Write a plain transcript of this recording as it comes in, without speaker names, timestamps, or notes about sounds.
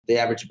the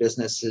average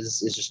business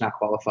is just not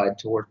qualified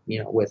to work,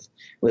 with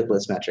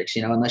Blitz metrics,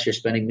 unless you're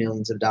spending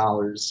millions of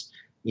dollars,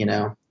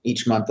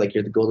 each month, like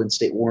you're the Golden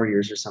State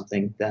Warriors or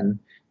something, then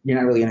you're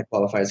not really going to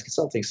qualify as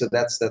consulting. So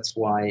that's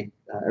why,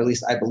 or at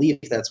least I believe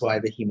that's why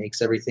that he makes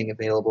everything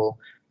available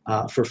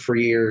for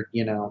free or,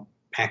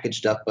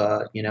 packaged up,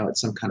 at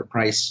some kind of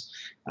price.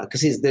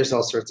 Because there's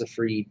all sorts of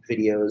free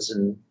videos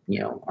and,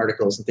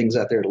 articles and things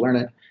out there to learn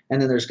it.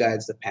 And then there's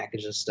guides that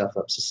package this stuff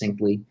up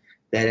succinctly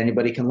that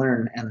anybody can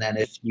learn. And then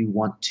if you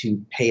want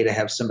to pay to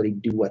have somebody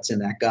do what's in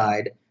that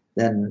guide,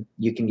 then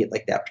you can get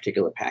like that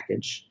particular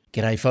package.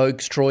 G'day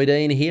folks, Troy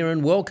Dean here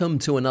and welcome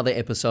to another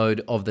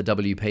episode of the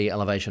WP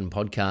Elevation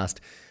Podcast.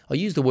 I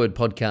use the word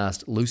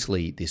podcast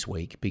loosely this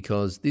week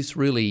because this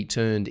really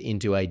turned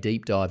into a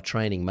deep dive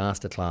training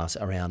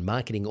masterclass around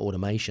marketing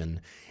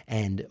automation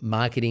and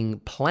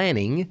marketing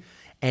planning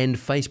and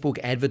Facebook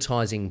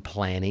advertising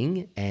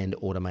planning and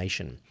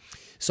automation.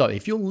 So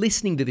if you're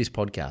listening to this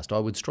podcast, I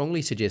would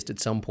strongly suggest at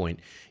some point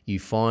you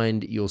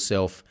find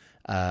yourself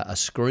a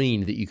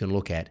screen that you can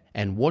look at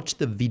and watch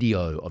the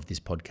video of this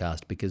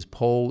podcast because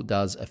Paul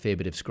does a fair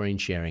bit of screen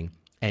sharing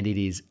and it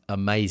is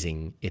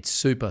amazing. It's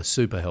super,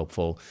 super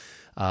helpful.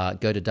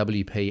 Go to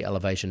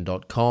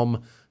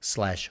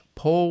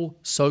wpelevation.com/Paul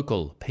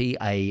Sokol,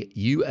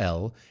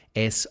 PAULSOKOL,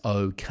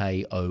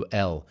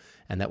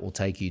 and that will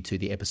take you to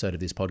the episode of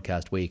this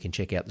podcast where you can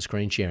check out the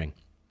screen sharing.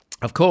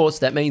 Of course,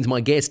 that means my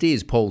guest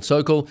is Paul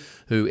Sokol,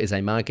 who is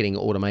a marketing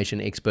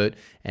automation expert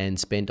and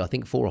spent, I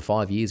think, 4 or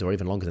 5 years or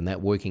even longer than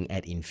that working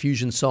at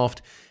Infusionsoft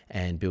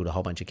and built a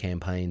whole bunch of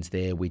campaigns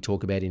there. We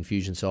talk about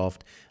Infusionsoft.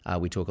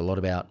 We talk a lot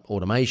about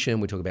automation.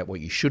 We talk about what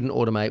you shouldn't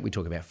automate. We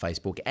talk about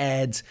Facebook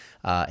ads.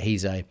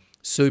 He's a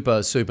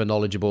super, super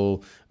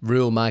knowledgeable,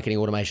 real marketing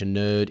automation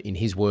nerd in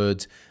his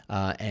words.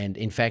 And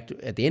in fact,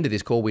 at the end of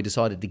this call, we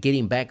decided to get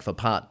him back for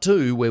part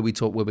 2 where we're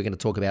going to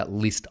talk about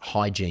list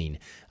hygiene.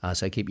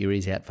 So keep your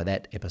ears out for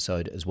that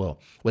episode as well.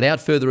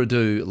 Without further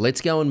ado, let's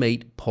go and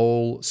meet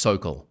Paul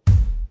Sokol.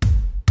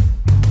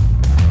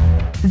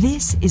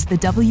 This is the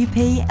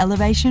WP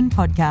Elevation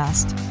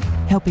Podcast,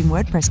 helping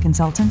WordPress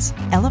consultants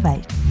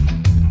elevate.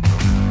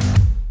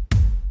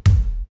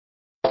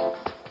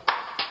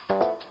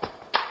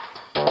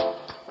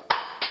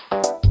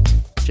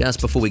 Just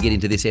before we get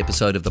into this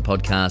episode of the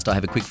podcast, I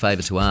have a quick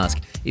favour to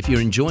ask. If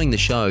you're enjoying the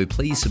show,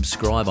 please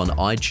subscribe on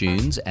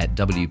iTunes at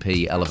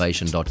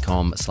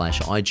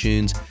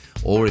wpelevation.com/iTunes.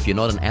 Or if you're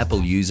not an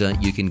Apple user,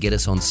 you can get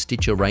us on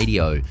Stitcher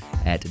Radio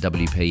at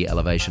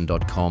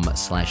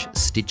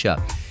wpelevation.com/Stitcher.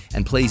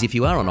 And please, if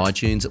you are on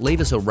iTunes,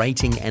 leave us a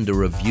rating and a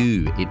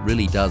review. It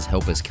really does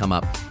help us come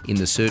up in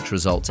the search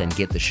results and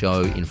get the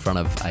show in front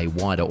of a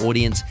wider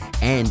audience.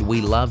 And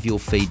we love your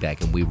feedback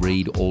and we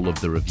read all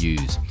of the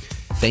reviews.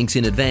 Thanks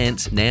in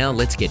advance. Now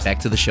let's get back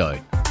to the show.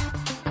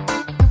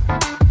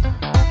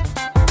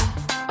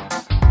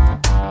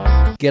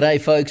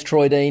 G'day folks,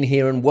 Troy Dean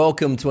here and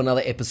welcome to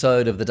another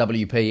episode of the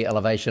WP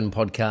Elevation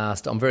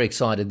Podcast. I'm very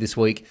excited this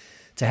week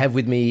to have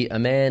with me a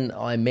man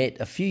I met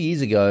a few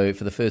years ago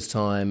for the first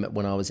time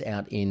when I was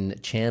out in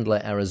Chandler,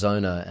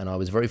 Arizona, and I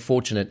was very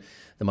fortunate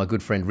that my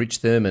good friend Rich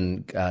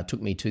Thurman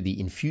took me to the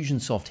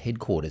Infusionsoft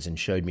headquarters and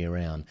showed me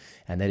around,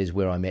 and that is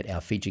where I met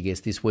our feature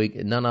guest this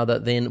week, none other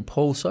than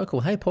Paul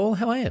Sokol. Hey Paul,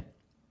 how are you?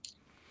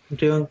 I'm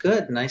doing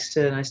good. Nice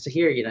to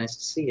hear you. Nice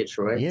to see you,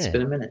 Troy. Yeah. It's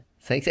been a minute.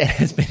 Thanks.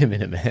 It's been a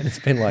minute, man. It's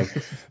been like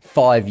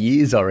 5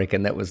 years, I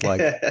reckon. That was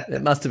like,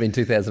 it must have been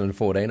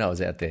 2014 I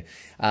was out there.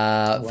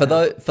 Wow. For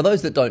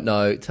those that don't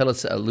know, tell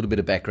us a little bit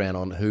of background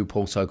on who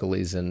Paul Sokol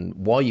is and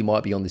why you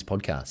might be on this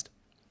podcast.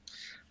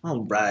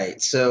 All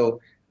right. So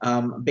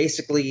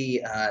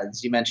basically,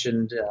 as you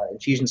mentioned,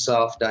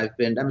 Infusionsoft,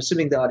 I'm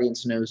assuming the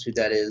audience knows who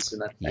that is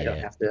and I don't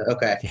have to.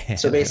 Okay. Yeah.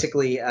 So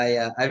basically,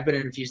 I've been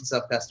an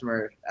Infusionsoft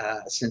customer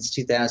since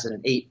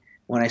 2008.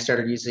 When I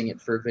started using it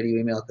for a video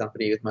email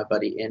company with my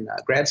buddy in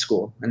grad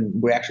school, and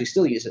we actually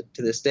still use it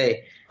to this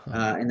day.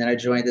 And then I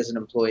joined as an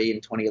employee in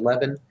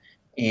 2011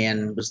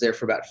 and was there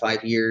for about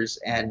 5 years.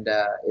 And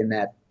in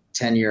that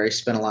tenure, I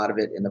spent a lot of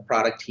it in the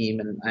product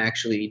team, and I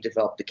actually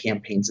developed the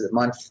campaigns of the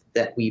month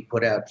that we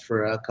put out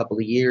for a couple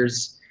of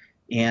years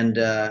and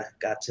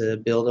got to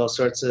build all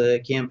sorts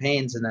of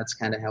campaigns, and that's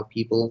kind of how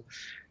people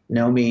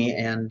know me.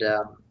 And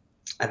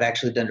I've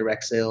actually done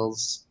direct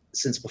sales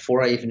since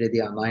before I even did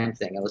the online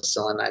thing. I was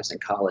selling knives in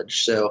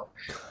college. So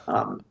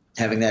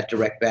having that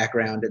direct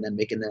background and then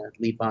making the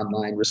leap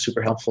online was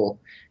super helpful.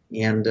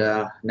 And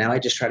now I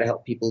just try to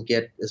help people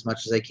get as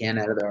much as they can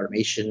out of their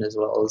automation as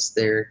well as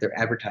their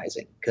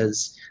advertising,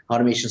 because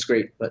automation is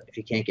great, but if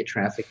you can't get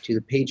traffic to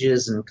the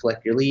pages and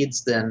collect your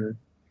leads, then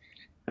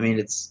I mean,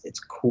 it's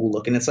cool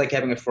looking. It's like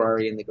having a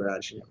Ferrari in the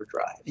garage you never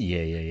drive.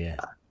 Yeah.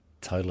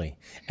 Totally.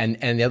 And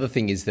the other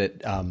thing is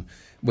that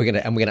we're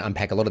gonna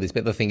unpack a lot of this,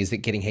 but the thing is that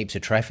getting heaps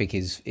of traffic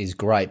is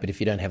great, but if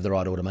you don't have the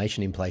right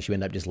automation in place, you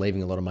end up just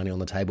leaving a lot of money on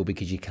the table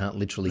because you can't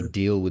literally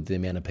deal with the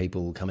amount of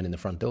people coming in the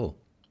front door.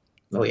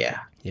 Oh yeah.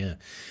 Yeah.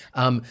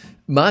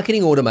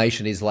 Marketing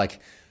automation is like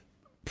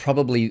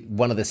probably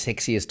one of the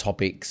sexiest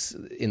topics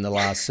in the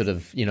last sort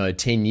of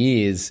 10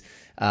 years.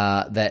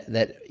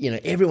 that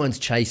everyone's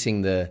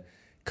chasing the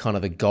kind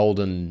of the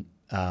golden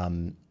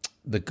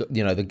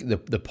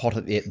the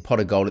pot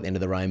of gold at the end of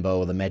the rainbow,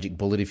 or the magic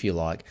bullet, if you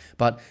like.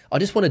 But I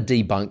just want to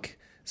debunk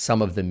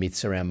some of the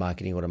myths around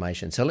marketing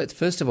automation. So let's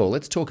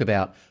talk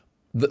about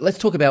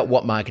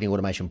what marketing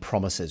automation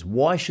promises.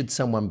 Why should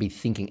someone be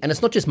thinking? And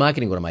it's not just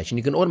marketing automation.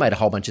 You can automate a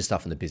whole bunch of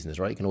stuff in the business,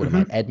 right? You can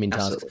automate admin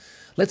tasks. Absolutely.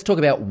 Let's talk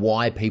about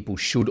why people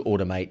should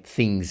automate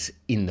things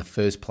in the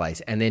first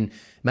place. And then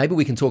maybe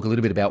we can talk a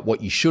little bit about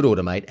what you should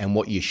automate and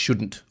what you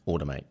shouldn't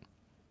automate.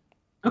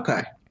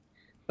 Okay.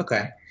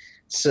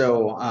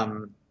 So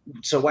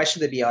why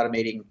should they be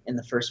automating in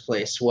the first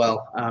place?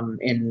 Well,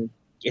 in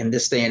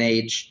this day and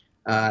age,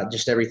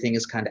 just everything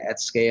is kind of at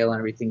scale and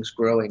everything's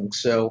growing.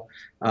 So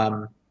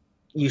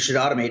you should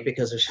automate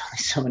because there's only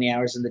so many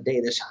hours in the day.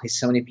 There's only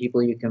so many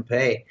people you can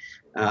pay.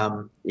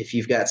 If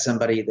you've got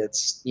somebody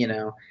that's,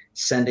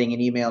 sending an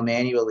email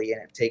manually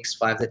and it takes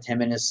 5 to 10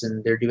 minutes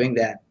and they're doing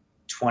that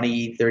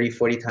 20, 30,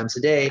 40 times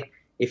a day,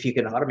 if you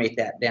can automate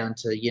that down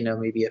to,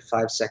 maybe a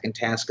 5-second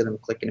task of them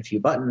clicking a few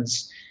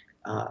buttons,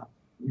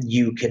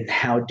 you can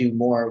now do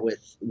more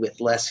with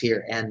less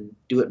here and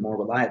do it more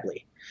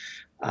reliably.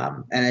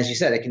 And as you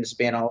said, it can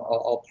span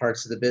all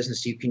parts of the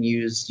business. You can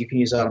use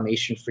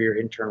automation for your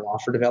internal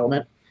offer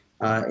development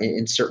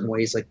in certain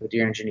ways, like with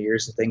your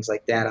engineers and things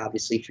like that.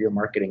 Obviously, for your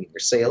marketing and your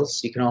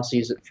sales, you can also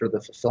use it for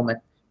the fulfillment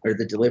or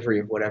the delivery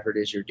of whatever it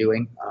is you're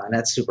doing. And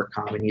that's super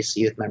common. You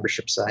see with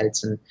membership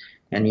sites and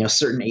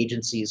certain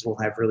agencies will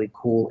have really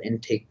cool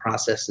intake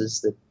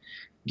processes that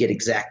get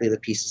exactly the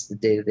pieces of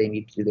the data they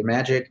need to do their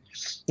magic.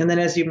 And then,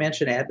 as you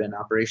mentioned, admin,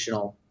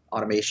 operational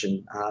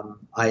automation.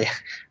 I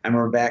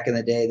remember back in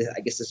the day,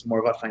 I guess this is more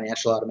about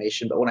financial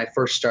automation, but when I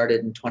first started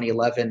in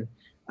 2011,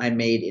 I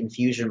made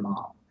Infusion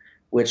Mom,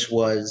 which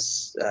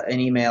was an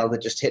email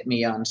that just hit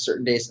me on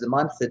certain days of the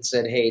month that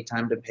said, hey,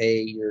 time to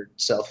pay your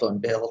cell phone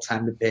bill,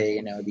 time to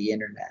pay, the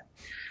internet.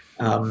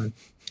 And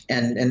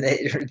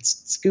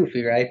it's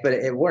goofy, right? But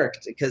it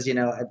worked because,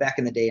 back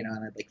in the day, I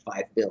had like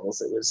 5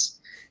 bills.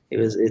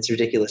 It's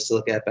ridiculous to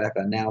look at back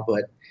on now,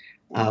 but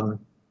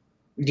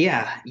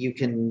yeah, you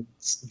can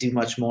do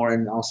much more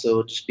and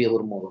also just be a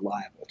little more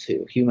reliable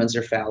too. Humans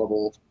are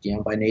fallible,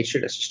 by nature.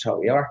 That's just how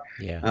we are.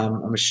 Yeah.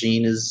 A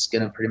machine is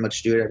going to pretty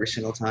much do it every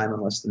single time,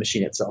 unless the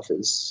machine itself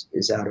is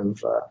out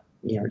of,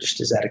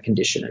 just is out of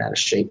condition and out of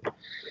shape.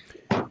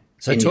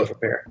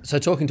 So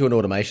talking to an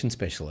automation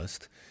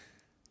specialist,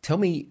 tell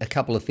me a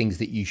couple of things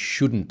that you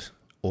shouldn't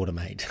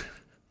automate.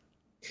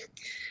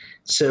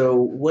 So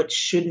what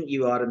shouldn't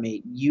you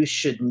automate? You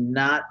should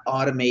not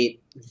automate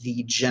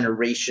the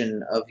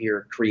generation of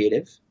your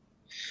creative.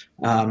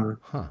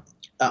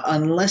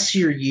 Unless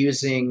you're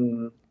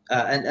using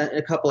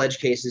a couple edge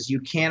cases, you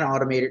can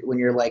automate it when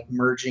you're like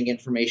merging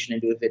information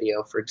into a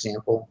video, for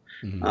example.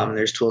 Mm-hmm.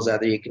 There's tools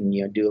out there you can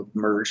do a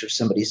merge of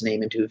somebody's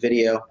name into a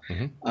video.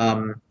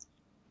 Mm-hmm.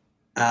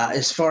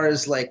 As far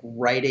as like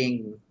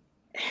writing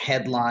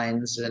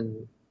headlines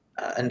and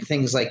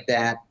things like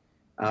that,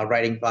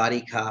 writing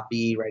body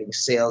copy, writing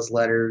sales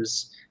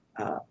letters,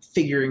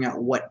 figuring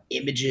out what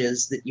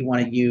images that you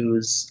want to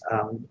use.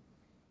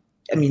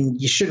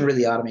 You shouldn't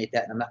really automate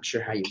that, and I'm not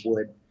sure how you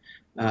would,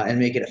 and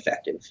make it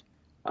effective.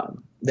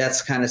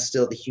 That's kind of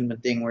still the human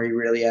thing where you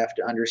really have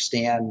to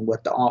understand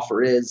what the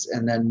offer is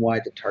and then why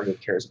the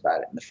target cares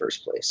about it in the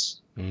first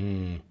place.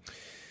 Mm.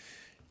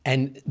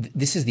 And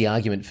this is the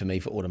argument for me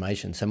for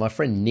automation. So my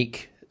friend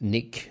Nick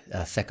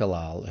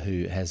Sokol,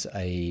 who has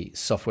a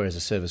software as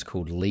a service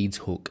called Leads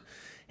Hook,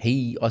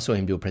 I saw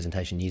him do a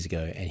presentation years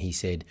ago, and he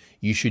said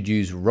you should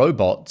use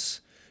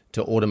robots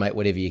to automate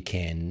whatever you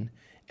can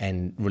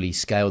and really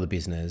scale the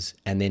business,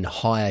 and then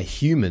hire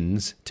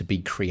humans to be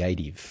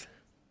creative.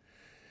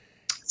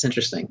 It's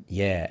interesting.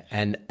 Yeah,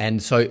 and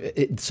so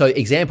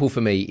example for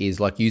me is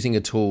like using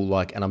a tool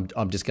like, and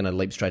I'm just going to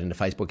leap straight into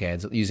Facebook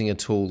ads, using a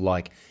tool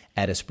like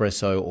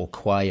Adespresso or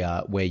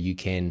Quaya, where you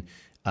can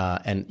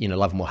and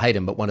love them or hate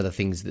them, but one of the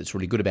things that's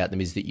really good about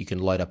them is that you can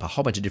load up a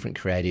whole bunch of different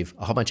creative,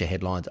 a whole bunch of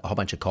headlines, a whole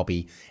bunch of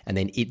copy, and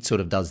then it sort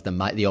of does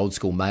the old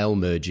school mail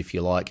merge, if you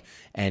like,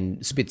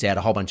 and spits out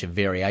a whole bunch of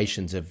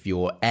variations of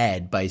your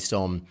ad based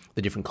on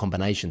the different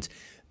combinations.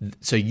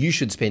 So you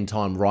should spend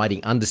time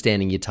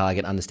understanding your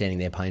target, understanding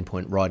their pain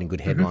point, writing good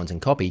headlines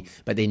and copy,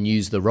 but then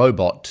use the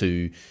robot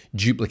to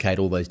duplicate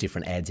all those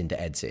different ads into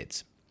ad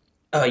sets.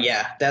 Oh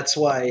yeah, that's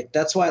why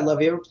I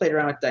love. You ever played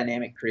around with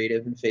dynamic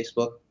creative in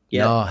Facebook?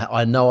 Yeah. No,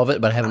 I know of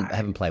it, but I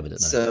haven't played with it.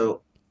 No.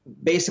 So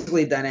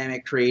basically,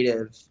 dynamic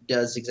creative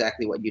does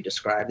exactly what you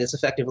described. It's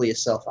effectively a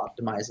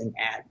self-optimizing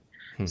ad.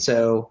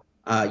 So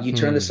you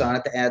turn this on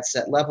at the ad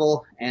set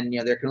level, and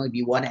there can only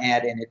be one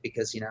ad in it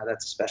because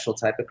that's a special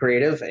type of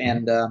creative.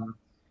 And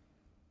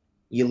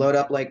you load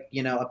up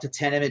up to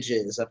 10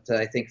 images, up to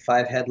I think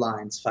 5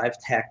 headlines, 5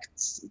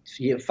 texts,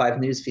 5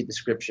 newsfeed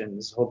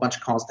descriptions, a whole bunch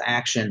of calls to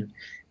action,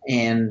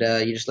 and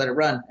you just let it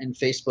run. And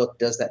Facebook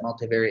does that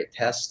multivariate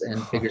test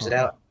and figures it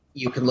out.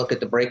 You can look at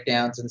the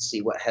breakdowns and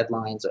see what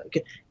headlines.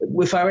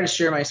 If I were to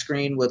share my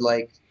screen,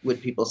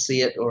 would people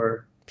see it,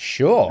 or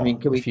Sure. I mean,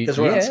 can we? Because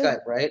we're on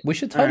Skype, right? We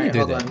should totally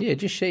do that. On. Yeah,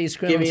 just share your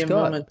screen give on me Skype. A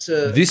moment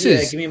to,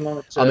 give me a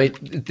moment to, I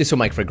mean, this will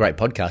make for a great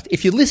podcast.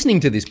 If you're listening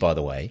to this, by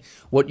the way,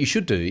 what you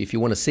should do, if you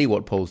want to see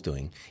what Paul's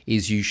doing,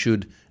 is you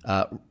should,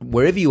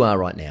 wherever you are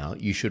right now,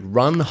 you should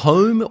run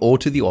home or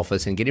to the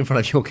office and get in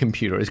front of your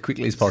computer as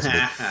quickly as possible.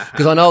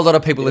 Because I know a lot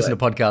of people listen to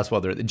podcasts while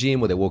they're at the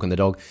gym or they're walking the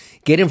dog.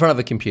 Get in front of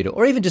a computer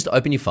or even just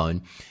open your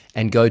phone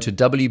and go to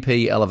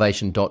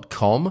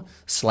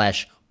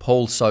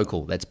wpelevation.com/Paul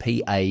Sokol. That's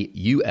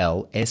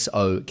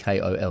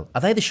PAULSOKOL.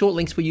 Are they the short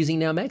links we're using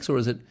now, Max, or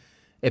is it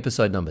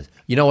episode numbers?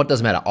 You know what?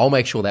 Doesn't matter. I'll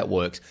make sure that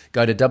works.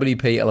 Go to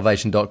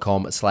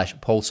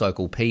wpelevation.com/Paul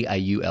Sokol,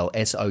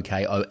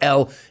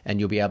 PAULSOKOL, and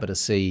you'll be able to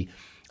see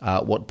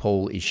what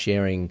Paul is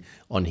sharing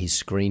on his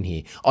screen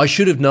here. I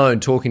should have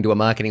known, talking to a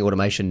marketing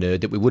automation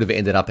nerd, that we would have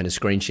ended up in a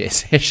screen share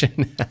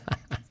session.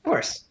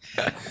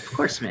 Of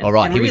course, man. All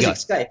right, and here we go.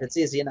 Skype. It's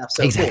easy enough.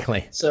 So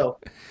exactly. Cool. So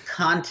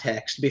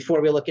context,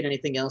 before we look at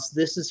anything else,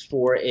 this is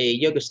for a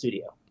yoga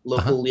studio.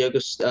 Local yoga.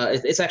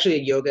 It's actually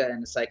a yoga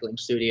and a cycling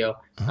studio.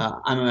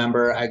 I'm a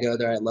member. I go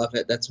there. I love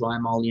it. That's why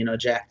I'm all,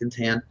 jacked and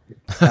tan.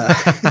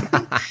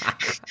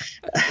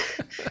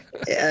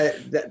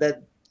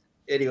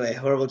 Anyway,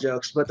 horrible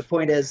jokes. But the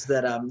point is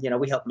that,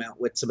 we help them out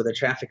with some of the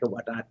traffic and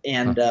whatnot.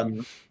 And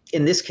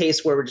in this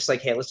case where we're just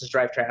like, hey, let's just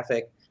drive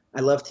traffic,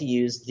 I love to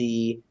use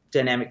the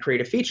dynamic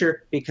creative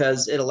feature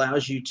because it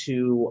allows you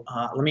to,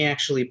 let me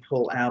actually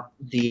pull out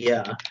the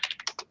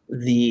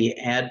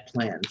ad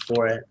plan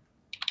for it.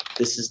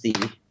 This is the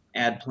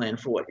ad plan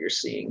for what you're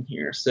seeing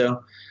here.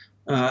 So,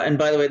 and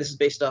by the way, this is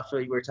based off of,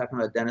 we were talking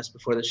about Dennis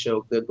before the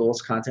show, the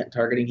goals, content,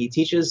 targeting he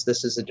teaches.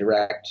 This is a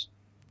direct,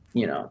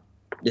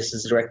 this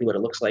is directly what it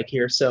looks like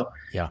here. So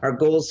our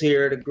goals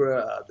here to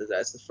grow,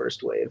 that's the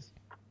first wave.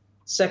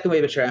 Second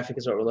wave of traffic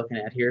is what we're looking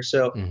at here.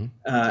 So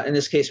in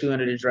this case, we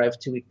wanted to drive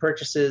 2-week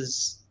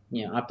purchases,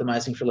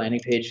 optimizing for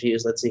landing page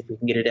views. Let's see if we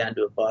can get it down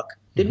to $1.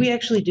 Did we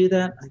actually do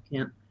that? I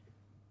can't.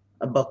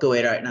 $1.08. All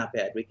right, not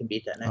bad. We can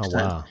beat that next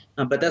time.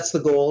 But that's the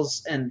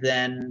goals. And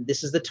then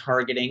this is the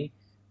targeting.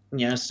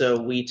 So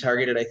we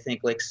targeted, I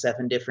think, like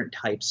 7 different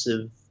types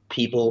of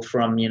people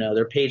from,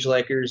 their page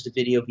likers to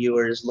video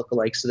viewers,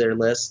 lookalikes of their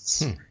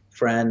lists,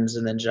 friends,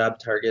 and then job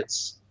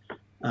targets,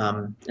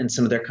 and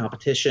some of their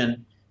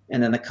competition.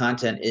 And then the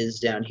content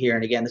is down here.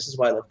 And again, this is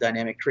why I love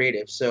dynamic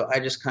creative. So I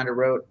just kind of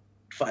wrote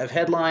 5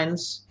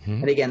 headlines.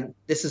 And again,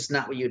 this is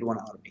not what you'd want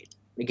to automate.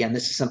 Again,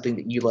 this is something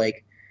that you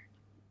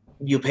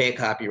pay a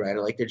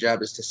copywriter, like their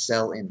job is to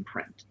sell in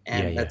print.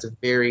 And that's a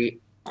very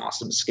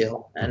awesome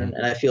skill. And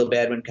I feel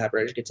bad when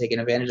copywriters get taken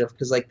advantage of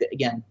because,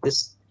 again,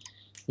 this,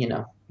 you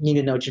need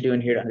to know what you're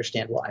doing here to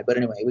understand why. But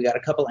anyway, we got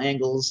a couple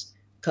angles,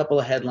 a couple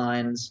of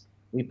headlines.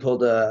 We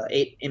pulled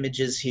 8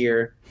 images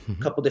here, a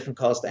couple different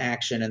calls to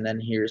action, and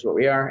then here's what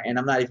we are. And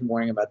I'm not even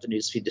worrying about the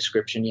newsfeed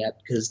description yet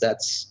because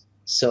that's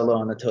so low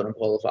on the totem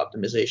pole of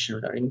optimization.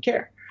 We don't even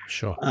care.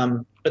 Sure.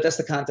 But that's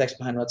the context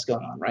behind what's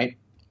going on, right?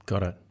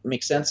 Got it.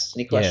 Makes sense?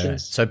 Any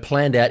questions? Yeah. So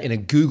planned out in a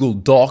Google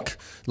Doc,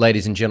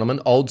 ladies and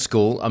gentlemen, old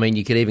school. I mean,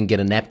 you could even get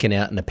a napkin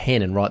out and a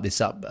pen and write this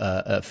up,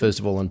 first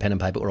of all, on pen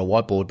and paper or a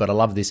whiteboard. But I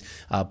love this.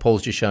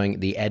 Paul's just showing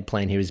the ad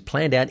plan here is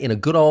planned out in a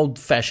good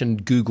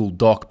old-fashioned Google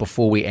Doc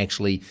before we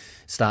actually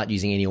start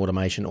using any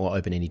automation or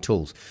open any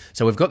tools.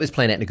 So we've got this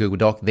planned out in a Google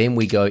Doc. Then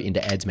we go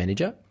into Ads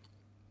Manager.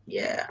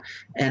 Yeah.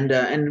 And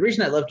the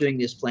reason I love doing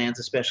these plans,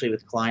 especially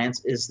with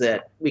clients, is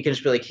that we can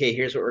just be like, hey,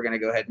 here's what we're going to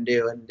go ahead and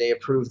do. And they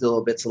approve the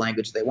little bits of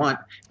language they want.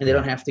 And they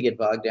don't have to get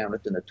bogged down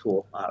within the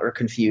tool or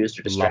confused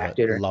or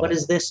distracted or what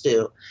does this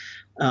do?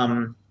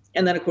 And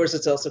then, of course,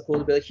 it's also cool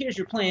to be like, here's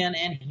your plan.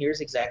 And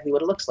here's exactly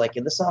what it looks like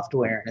in the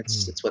software. And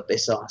it's what they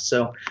saw.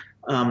 So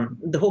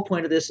the whole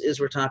point of this is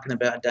we're talking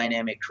about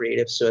dynamic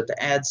creative. So at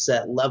the ad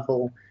set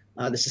level,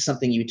 this is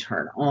something you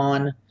turn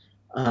on.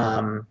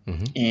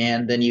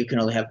 And then you can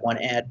only have 1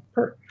 ad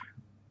per.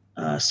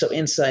 So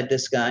inside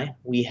this guy,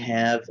 we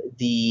have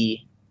the,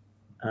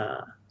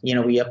 we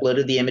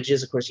uploaded the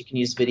images. Of course, you can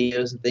use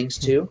videos and things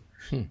too.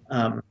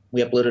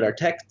 We uploaded our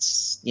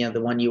texts,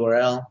 the one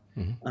URL,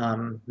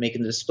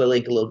 making the display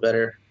link a little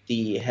better,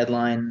 the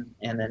headline,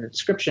 and then the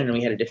description. And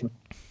we had a different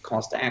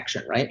calls to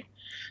action, right?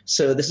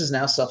 So this is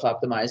now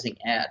self-optimizing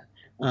ad.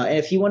 And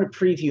if you want to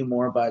preview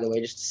more, by the way,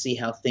 just to see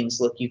how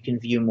things look, you can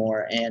view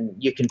more and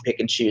you can pick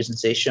and choose and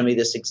say, show me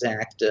this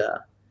exact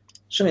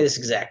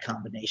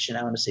combination.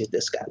 I want to see what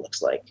this guy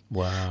looks like.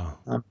 Wow.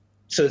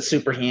 So it's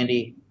super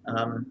handy.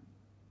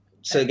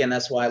 So again,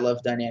 that's why I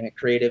love dynamic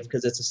creative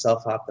because it's a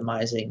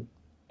self-optimizing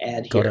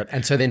ad here. Got it.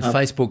 And so then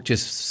Facebook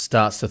just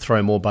starts to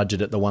throw more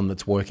budget at the one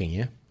that's working,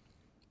 yeah?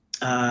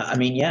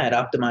 It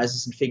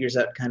optimizes and figures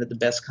out kind of the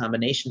best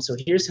combination. So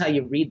here's how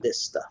you read this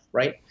stuff,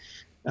 right?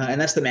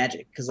 And that's the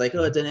magic because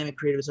dynamic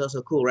creative is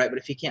also cool, right? But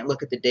if you can't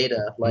look at the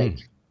data,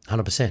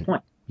 100%.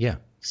 Point. Yeah.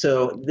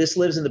 So this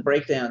lives in the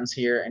breakdowns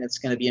here, and it's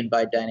going to be in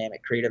by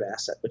dynamic creative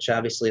asset, which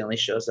obviously only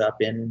shows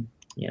up in,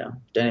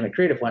 dynamic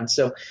creative one.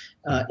 So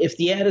if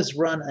the ad is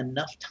run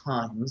enough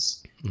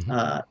times,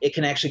 it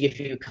can actually give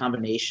you a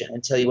combination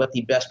and tell you what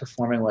the best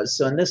performing was.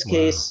 So in this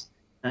case,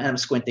 I'm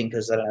squinting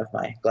because I don't have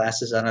my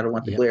glasses on. I don't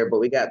want the glare, but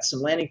we got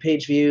some landing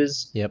page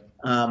views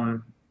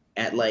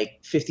at like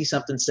 50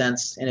 something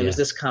cents. And it was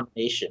this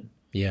combination.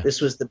 Yeah.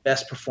 This was the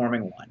best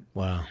performing one.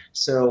 Wow.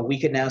 So we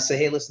could now say,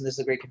 hey, listen, this is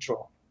a great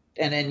control.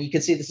 And then you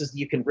can see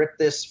you can rip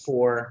this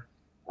for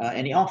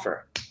any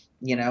offer.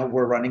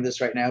 We're running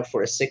this right now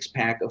for a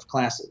 6-pack of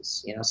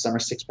classes, summer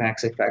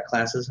 6-pack, 6-pack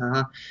classes.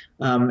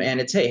 And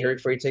it's, hey, hurry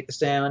before you take this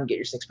down, get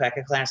your 6-pack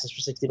of classes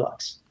for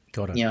 $60.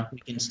 Got it. We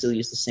can still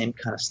use the same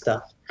kind of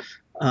stuff.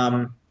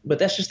 But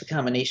that's just the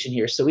combination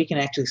here. So we can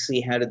actually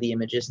see how do the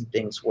images and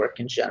things work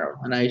in general.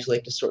 And I usually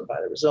like to sort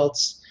by the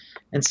results.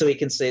 And so we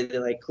can say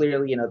that, like,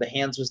 clearly, the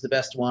hands was the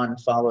best one,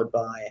 followed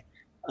by,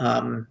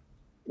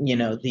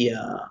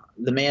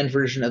 the man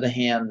version of the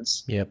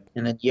hands. Yep.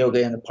 And then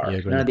yoga in the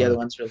park. None of the other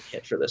ones really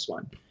hit for this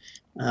one.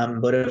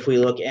 But if we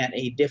look at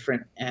a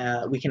different,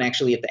 we can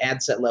actually, at the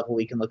ad set level,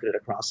 we can look at it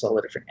across all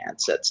the different ad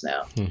sets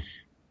now.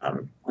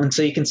 And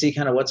so you can see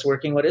kind of what's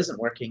working, what isn't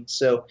working.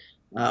 So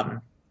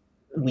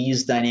we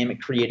use dynamic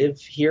creative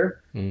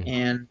here,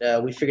 and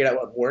we figured out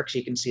what works.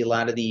 You can see a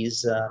lot of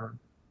these,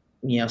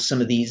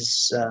 some of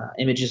these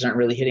images aren't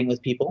really hitting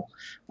with people.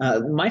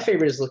 My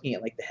favorite is looking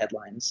at like the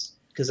headlines,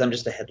 because I'm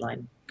just a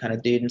headline kind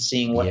of dude, and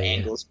seeing what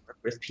angles work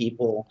with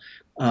people.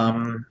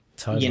 Totally.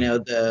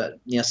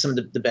 Some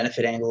of the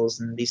benefit angles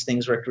and these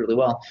things worked really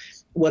well.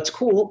 What's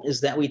cool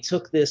is that we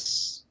took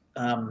this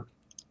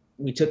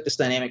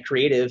dynamic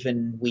creative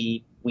and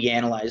we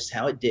analyzed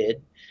how it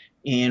did,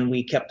 and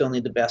we kept only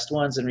the best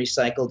ones and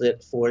recycled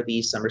it for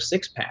the summer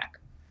 6-pack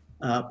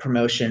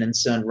promotion. And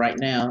so right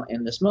now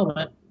in this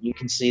moment, you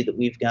can see that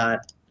we've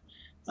got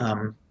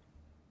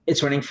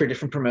it's running for a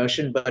different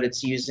promotion, but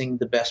it's using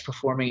the best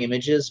performing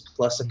images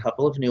plus a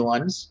couple of new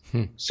ones.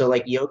 So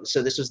like yoga,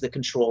 so this was the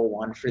control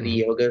one for the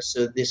yoga.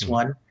 So this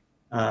one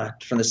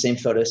from the same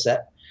photo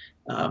set.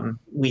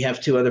 We have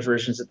 2 other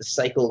versions of the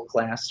cycle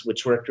class,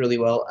 which worked really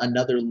well.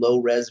 Another low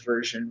res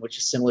version, which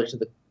is similar to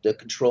the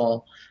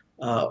control,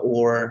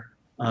 or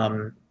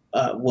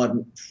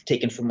one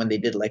taken from when they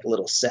did like a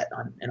little set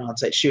on an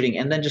on-site shooting,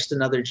 and then just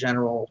another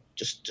general,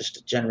 just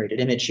a generated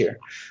image here.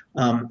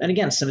 And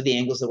again, some of the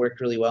angles that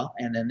worked really well.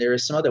 And then there are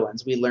some other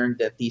ones. We learned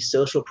that the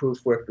social proof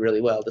worked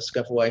really well.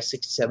 Discover why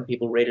 67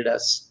 people rated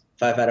us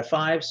 5 out of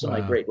 5. So I'm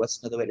like, great,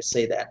 what's another way to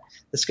say that?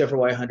 Discover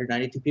why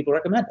 192 people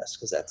recommend us,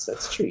 because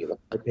that's true. You look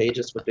at the page,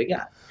 that's what they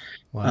got.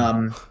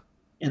 Wow.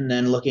 And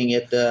then looking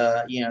at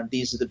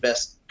these are the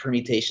best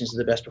permutations of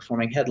the best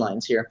performing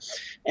headlines here.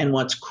 And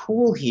what's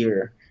cool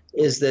here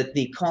is that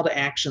the call to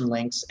action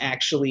links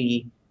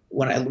actually,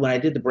 when I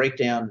did the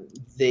breakdown,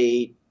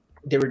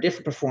 there were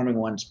different performing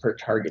ones per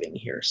targeting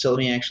here. So let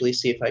me actually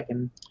see if I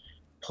can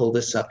pull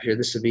this up here.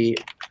 This would be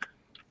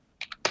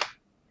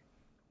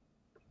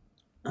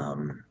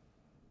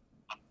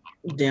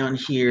down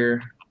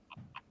here.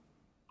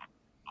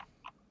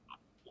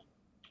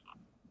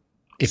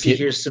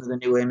 Here's some of the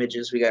new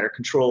images. We got our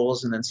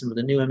controls and then some of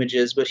the new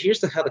images. But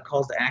here's how the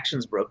calls to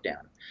actions broke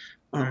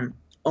down.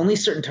 Only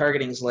certain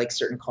targetings like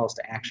certain calls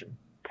to action.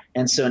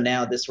 And so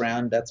now this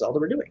round, that's all that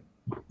we're doing.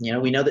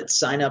 We know that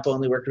sign up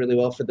only worked really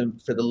well for the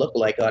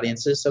lookalike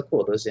audiences. So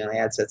cool. Those are the only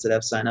ad sets that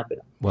have sign up in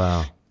them.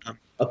 Wow.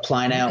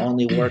 Apply now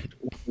only worked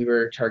when we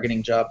were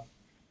targeting job,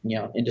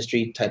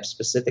 industry type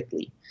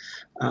specifically.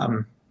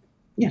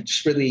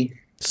 Just really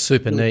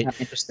super neat.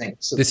 Interesting.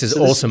 So, this is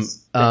awesome.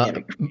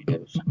 By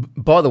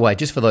the way,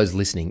 just for those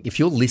listening, if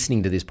you're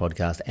listening to this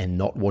podcast and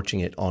not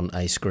watching it on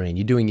a screen,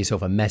 you're doing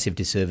yourself a massive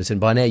disservice. And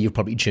by now you've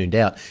probably tuned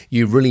out.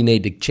 You really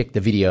need to check the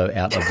video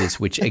out of this,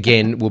 which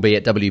again will be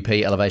at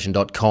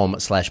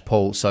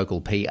wpelevation.com/Paul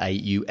Sokol,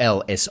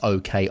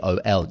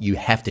 PAULSOKOL. You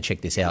have to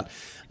check this out.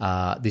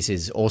 This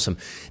is awesome.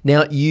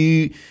 Now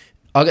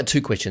I got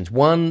 2 questions.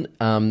 One,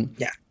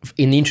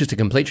 in the interest of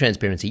complete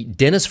transparency,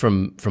 Dennis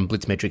from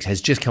Blitzmetrics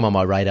has just come on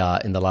my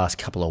radar in the last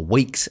couple of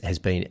weeks,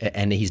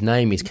 and his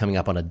name is coming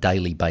up on a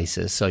daily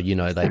basis. So,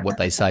 what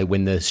they say,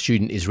 when the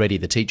student is ready,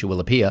 the teacher will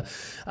appear.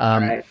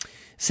 Right.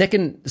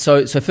 Second,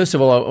 so first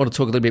of all, I want to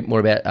talk a little bit more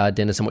about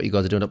Dennis and what you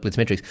guys are doing at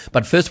Blitzmetrics.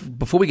 But first,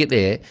 before we get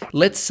there,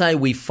 let's say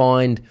we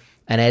find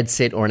an ad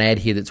set or an ad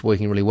here that's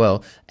working really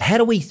well. How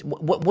do we,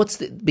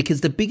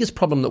 because the biggest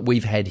problem that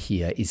we've had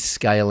here is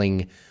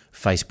scaling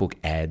Facebook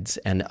ads,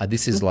 and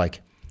this is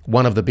like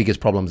one of the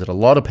biggest problems that a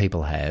lot of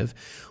people have.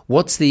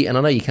 And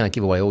I know you can't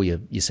give away all your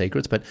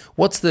secrets, but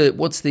what's the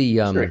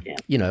sure,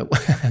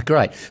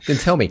 great. Then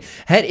tell me,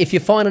 if you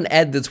find an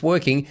ad that's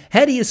working,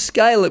 how do you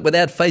scale it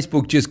without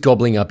Facebook just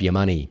gobbling up your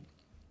money?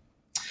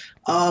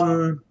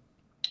 Well,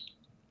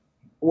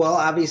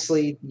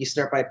 obviously you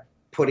start by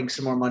putting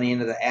some more money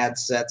into the ad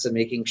sets and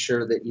making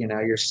sure that,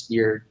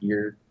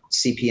 your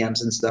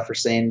CPMs and stuff are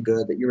staying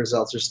good, that your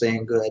results are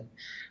staying good.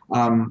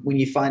 When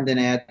you find an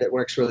ad that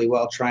works really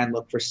well, try and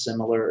look for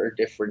similar or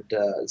different,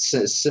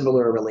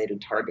 similar or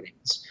related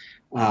targetings,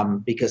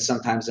 because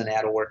sometimes an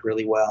ad will work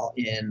really well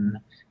in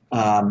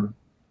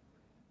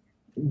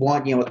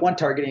with one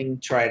targeting.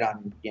 Try it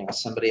on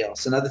somebody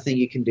else. Another thing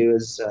you can do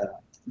is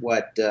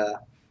what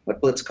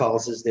Blitz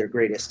calls is their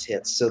greatest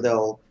hits. So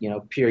they'll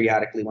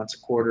periodically, once a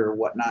quarter or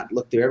whatnot,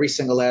 look through every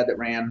single ad that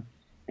ran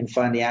and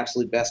find the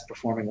absolute best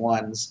performing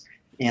ones.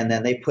 And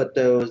then they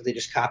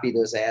just copy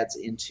those ads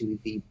into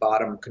the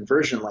bottom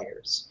conversion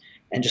layers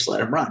and just let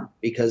them run,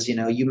 because,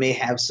 you may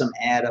have some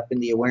ad up in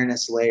the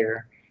awareness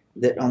layer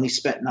that only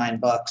spent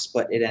 $9,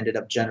 but it ended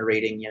up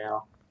generating,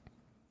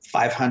 $500,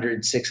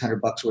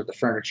 $600 worth of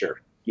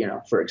furniture,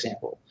 for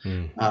example,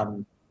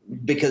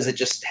 because it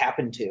just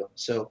happened to.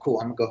 So cool.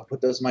 I'm gonna go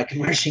put those in my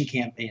conversion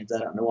campaigns. I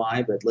don't know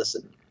why, but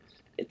listen,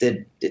 it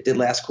did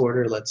last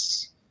quarter.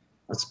 Let's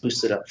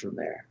boost it up from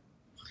there.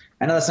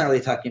 I know that's not really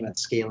talking about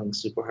scaling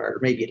super hard, or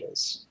maybe it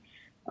is.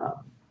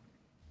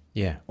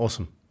 Yeah.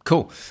 Awesome.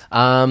 Cool.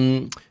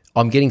 I'm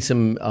getting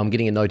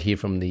a note here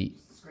from the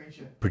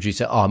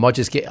producer. I might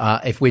just get,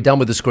 if we're done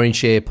with the screen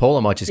share, Paul, I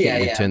might just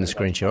turn the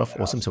screen share off.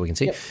 Awesome. So we can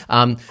see. Yep.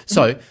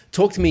 So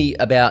talk to me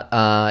about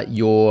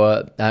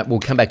we'll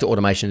come back to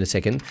automation in a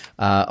second.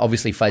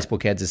 Obviously,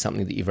 Facebook ads is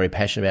something that you're very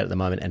passionate about at the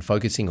moment and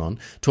focusing on.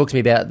 Talk to me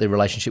about the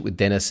relationship with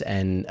Dennis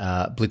and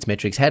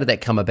Blitzmetrics. How did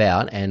that come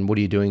about, and what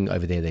are you doing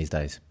over there these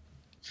days?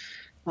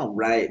 All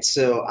right.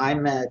 So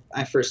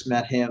I first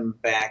met him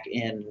back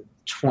in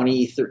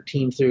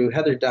 2013 through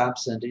Heather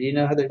Dobson. Did you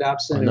know Heather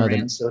Dobson? Who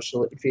ran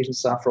social at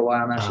Infusionsoft for a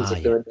while now. She's a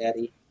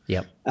GoDaddy.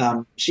 Yep.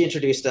 She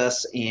introduced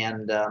us,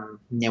 and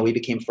we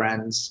became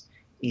friends.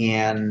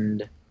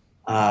 And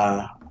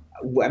at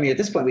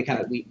this point, we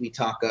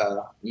talk,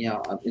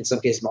 in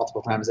some cases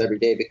multiple times every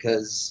day,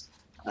 because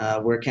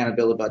we're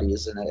accountability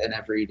buddies, and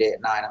every day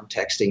at 9 I'm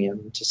texting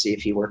him to see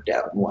if he worked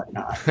out and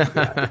whatnot,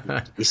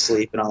 if he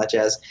sleep and all that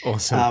jazz.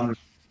 Awesome.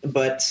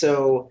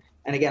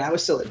 And again, I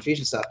was still at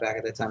Infusionsoft back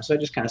at that time, so I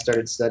just kind of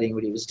started studying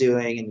what he was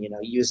doing and,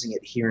 using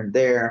it here and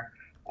there.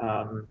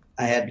 I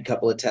had a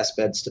couple of test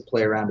beds to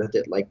play around with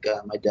it, like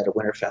my Dead of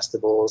Winter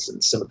festivals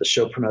and some of the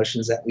show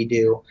promotions that we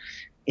do.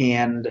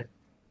 And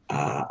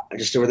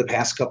just over the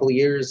past couple of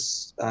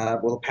years,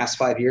 the past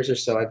 5 years or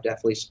so, I've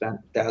definitely spent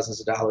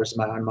thousands of dollars of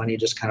my own money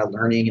just kind of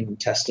learning and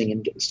testing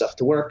and getting stuff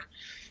to work.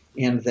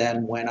 And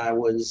then when I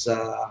was,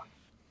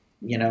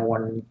 when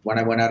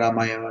I went out on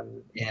my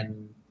own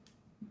in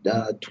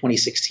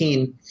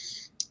 2016,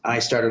 I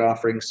started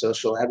offering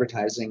social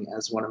advertising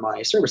as one of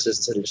my services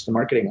instead of just the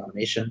marketing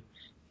automation,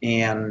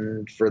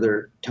 and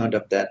further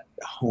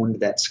honed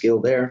that skill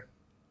there.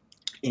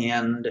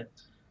 And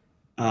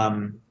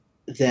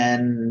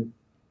then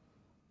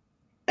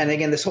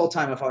again, this whole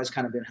time I've always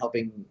kind of been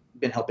helping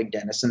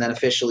Dennis, and then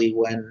officially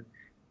when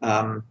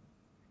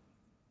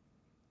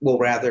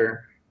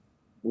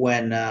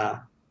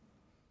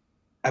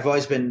I've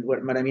always been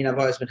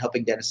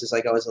helping Dennis is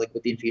always with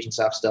the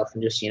Infusionsoft stuff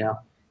and just,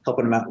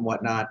 helping him out and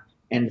whatnot.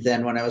 And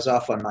then when I was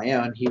off on my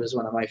own, he was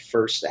one of my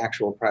first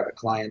actual private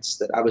clients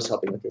that I was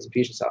helping with his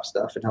Infusionsoft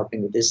stuff and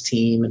helping with his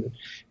team and,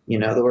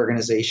 the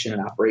organization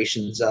and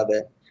operations of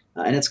it.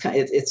 And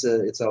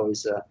it's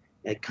always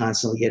a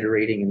constantly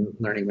iterating and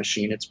learning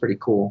machine. It's pretty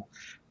cool.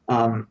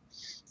 And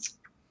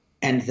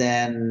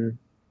then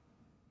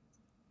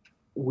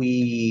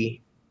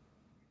let's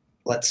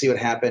see what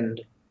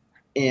happened.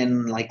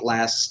 In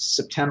last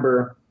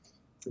September,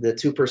 the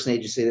two-person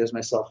agency, there's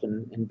myself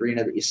and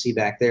Brina that you see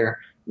back there,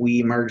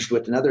 we merged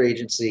with another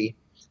agency.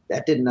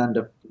 That didn't end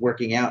up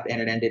working out, and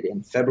it ended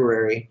in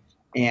February.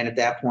 And at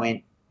that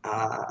point,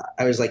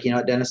 I was like,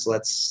 Dennis,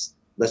 let's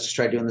just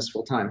try doing this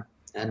full time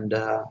and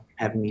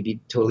having me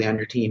be totally on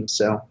your team.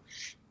 So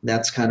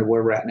that's kind of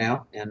where we're at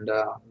now, and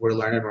we're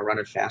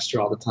running faster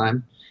all the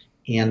time,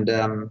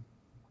 and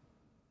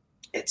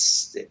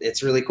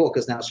it's really cool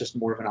because now it's just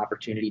more of an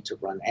opportunity to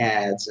run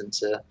ads and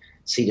to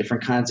see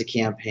different kinds of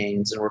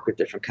campaigns and work with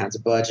different kinds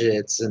of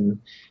budgets and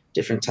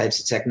different types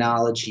of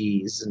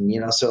technologies.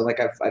 And, so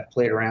I've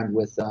played around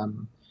with a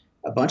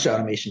bunch of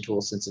automation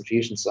tools since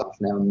Infusionsoft.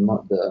 Now,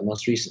 the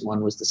most recent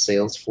one was the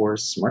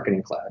Salesforce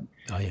Marketing Cloud,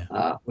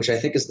 which I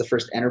think is the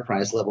first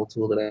enterprise level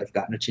tool that I've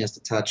gotten a chance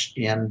to touch.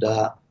 And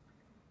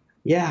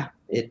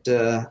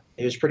it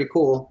was pretty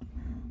cool.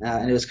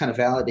 And it was kind of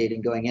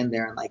validating going in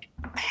there and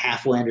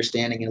halfway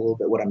understanding a little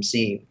bit what I'm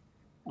seeing,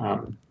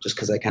 just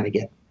because I kind of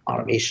get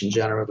automation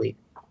generally.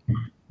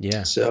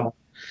 Yeah. So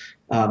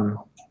that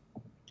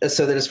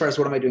as far as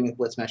what am I doing with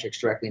Blitzmetrics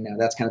directly now,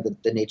 that's kind of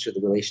the nature of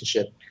the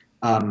relationship.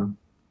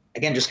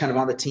 Again, just kind of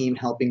on the team,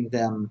 helping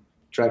them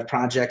drive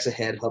projects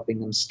ahead, helping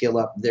them skill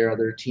up their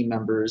other team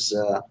members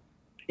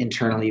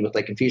internally with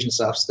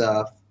Infusionsoft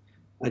stuff.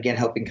 Again,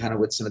 helping kind of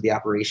with some of the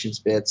operations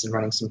bits and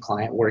running some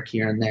client work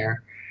here and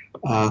there.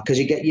 Because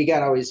you got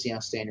to always stay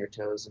on your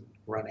toes and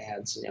run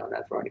ads, not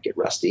trying to get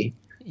rusty.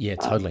 Yeah,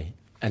 totally.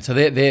 And so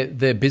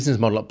their business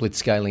model at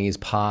Blitzscaling is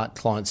part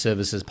client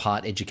services,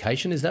 part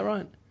education. Is that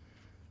right?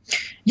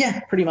 Yeah,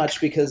 pretty much,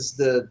 because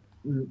the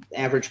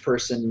average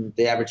person,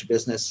 the average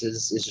business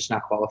is just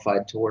not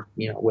qualified to work,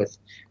 with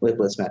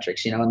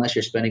Blitzmetrics, unless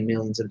you're spending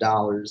millions of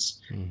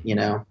dollars,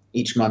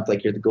 each month,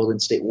 like you're the Golden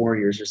State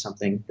Warriors or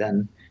something,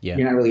 then you're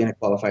not really going to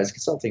qualify as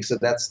consulting. So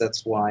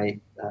that's why,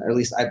 or at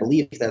least I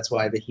believe that's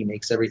why that he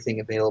makes everything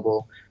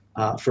available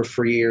for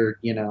free or,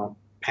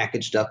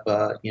 packaged up,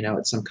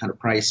 at some kind of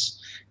price,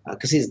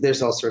 because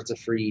there's all sorts of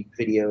free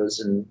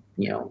videos and,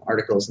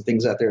 articles and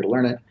things out there to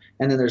learn it.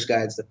 And then there's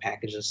guides that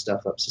package this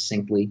stuff up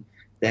succinctly.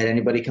 that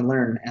anybody can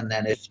learn. And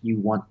then if you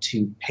want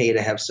to pay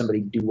to have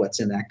somebody do what's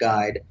in that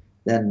guide,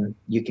 then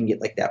you can get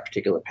like that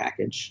particular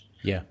package.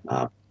 Yeah.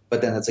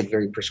 But then that's like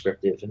very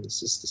prescriptive, and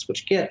this is what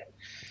you get.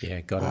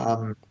 Yeah,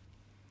 got it.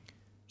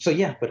 So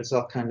yeah, but it's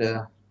all kind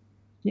of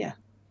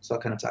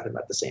talking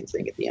about the same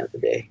thing at the end of the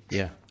day.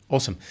 Yeah,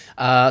 awesome.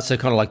 So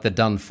kind of like the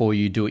done for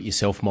you, do it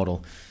yourself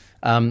model.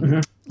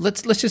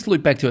 Let's just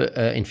loop back to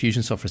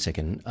Infusionsoft for a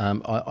second.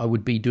 I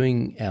would be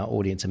doing our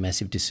audience a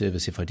massive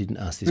disservice if I didn't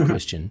ask this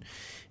question.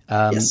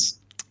 Yes.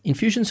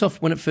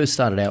 Infusionsoft, when it first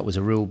started out, was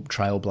a real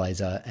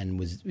trailblazer and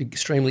was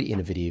extremely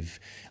innovative.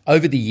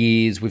 Over the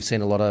years, we've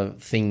seen a lot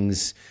of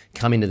things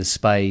come into the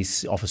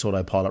space. Office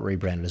Autopilot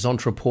rebranded as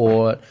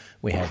Ontraport.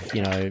 We have,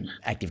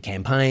 Active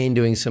Campaign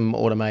doing some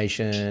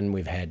automation.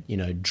 We've had,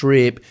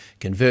 Drip,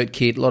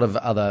 ConvertKit, a lot of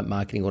other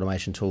marketing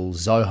automation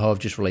tools. Zoho have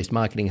just released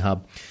Marketing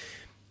Hub.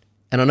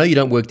 And I know you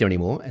don't work there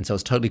anymore, and so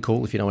it's totally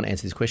cool if you don't want to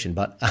answer this question,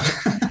 but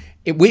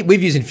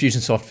we've used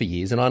Infusionsoft for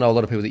years, and I know a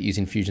lot of people that use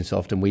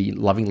Infusionsoft, and we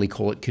lovingly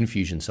call it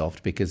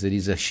Confusionsoft because it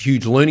is a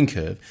huge learning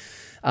curve.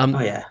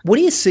 What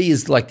do you see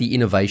as like the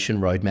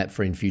innovation roadmap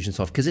for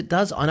Infusionsoft? Because it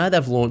does, I know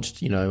they've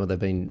launched, they've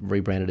been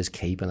rebranded as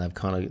Keep, and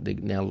they're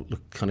now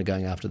kind of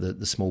going after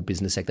the small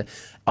business sector.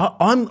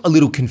 I'm a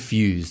little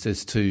confused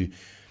as to,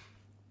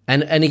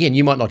 and again,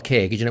 you might not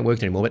care because you don't work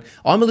there anymore, but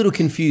I'm a little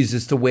confused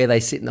as to where they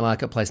sit in the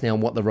marketplace now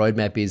and what the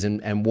roadmap is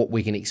and what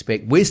we can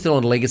expect. We're still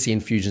on legacy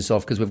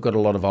Infusionsoft because we've got a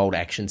lot of old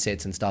action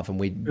sets and stuff, and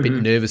we're a bit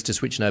nervous to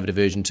switching over to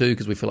version 2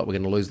 because we feel like we're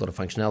going to lose a lot of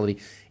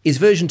functionality. Is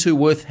version 2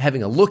 worth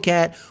having a look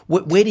at?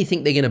 Where do you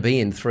think they're going to be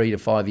in 3 to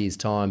 5 years'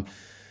 time?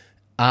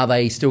 Are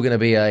they still going to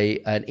be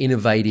an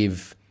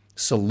innovative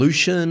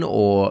solution?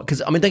 Or because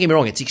don't get me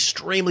wrong, it's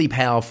extremely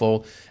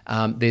powerful.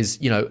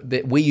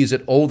 We use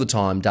it all the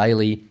time,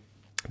 daily.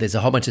 There's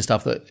a whole bunch of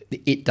stuff that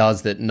it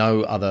does that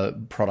no other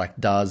product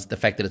does. The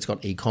fact that it's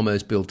got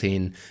e-commerce built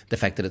in, the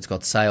fact that it's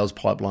got sales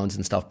pipelines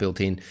and stuff built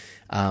in.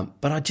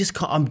 But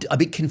I'm a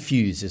bit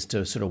confused as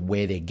to sort of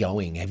where they're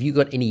going. Have you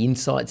got any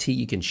insights here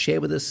you can share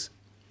with us?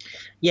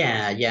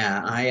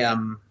 Yeah.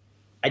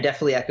 I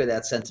definitely echo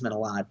that sentiment a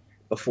lot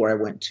before I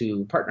went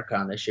to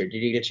PartnerCon this year. Did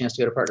you get a chance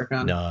to go to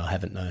PartnerCon? No, I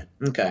haven't, no.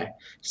 Okay.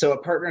 So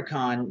at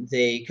PartnerCon,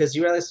 because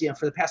you realize,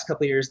 for the past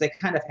couple of years, they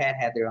kind of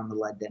had their own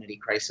little identity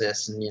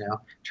crisis and,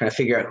 trying to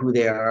figure out who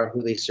they are,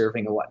 who they're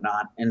serving and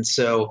whatnot. And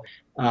so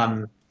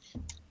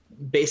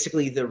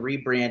basically the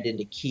rebrand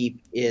into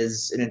Keep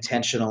is an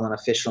intentional and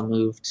official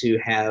move to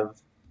have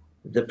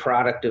the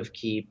product of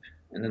Keep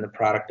and then the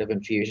product of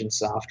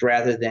Infusionsoft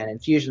rather than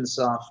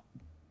Infusionsoft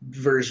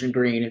version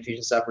green,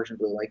 Infusionsoft version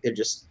blue. Like they're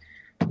just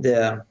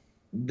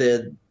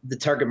the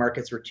target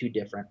markets were too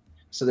different.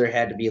 So there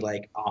had to be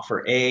like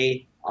offer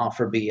A,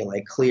 offer B,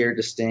 like clear,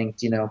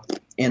 distinct,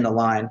 in the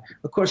line.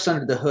 Of course,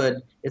 under the hood,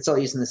 it's all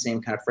using the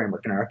same kind of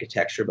framework and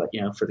architecture, but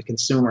for the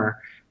consumer,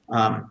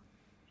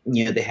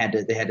 they had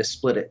to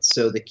split it.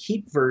 So the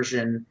Keep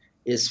version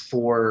is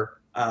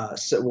for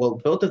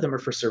both of them are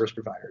for service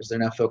providers. They're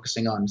now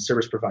focusing on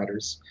service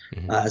providers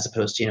as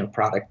opposed to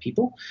product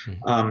people.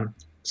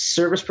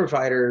 Service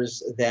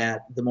providers,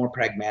 that the more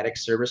pragmatic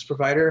service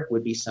provider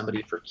would be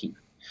somebody for Keep.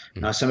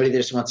 Somebody that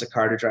just wants a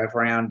car to drive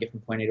around, get from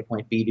point A to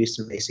point B, do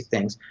some basic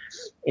things.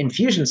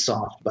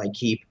 Infusionsoft by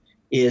Keep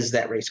is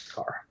that race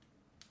car.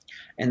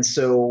 And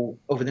so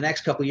over the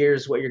next couple of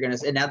years, what you're going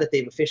to – and now that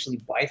they've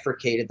officially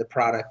bifurcated the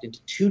product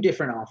into 2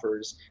 different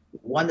offers,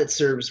 one that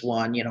serves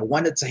one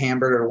that's a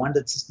hamburger, one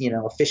that's,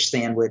 a fish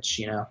sandwich,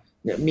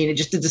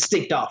 just a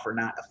distinct offer,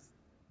 not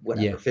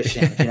a fish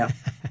sandwich,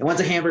 And one's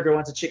a hamburger,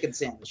 one's a chicken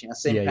sandwich,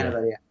 same kind of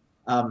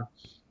idea.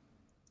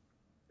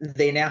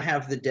 They now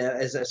have the dev,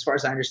 as far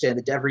as I understand,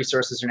 the dev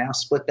resources are now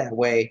split that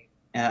way.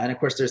 And of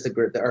course, there's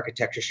the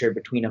architecture shared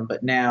between them.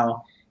 But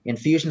now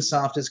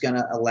Infusionsoft is going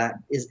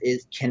to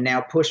can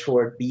now push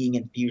forward being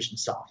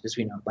Infusionsoft, as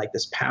we know, like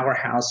this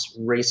powerhouse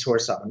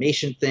racehorse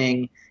automation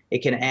thing.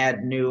 It can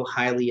add new,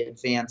 highly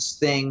advanced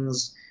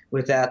things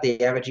without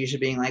the average user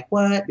being like,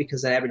 what?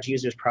 Because the average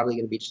user is probably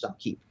going to be just on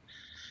Keep.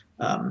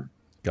 Got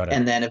it.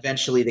 And then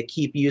eventually the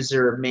Keep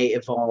user may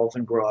evolve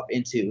and grow up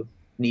into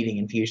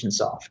needing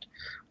Infusionsoft.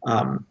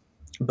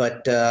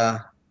 But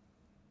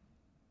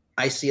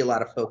I see a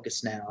lot of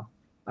focus now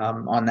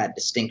on that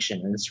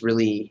distinction, and it's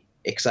really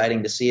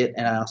exciting to see it.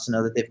 And I also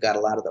know that they've got a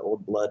lot of the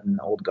old blood and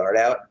the old guard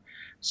out.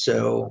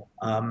 So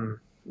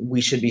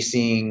we should be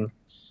seeing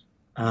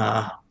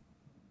we're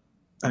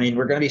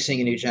going to be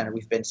seeing a new generation.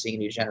 We've been seeing a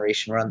new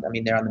generation run.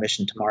 They're on the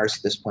mission to Mars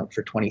at this point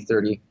for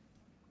 2030.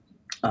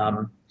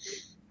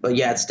 But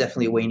yeah, it's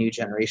definitely a way new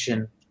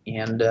generation.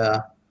 And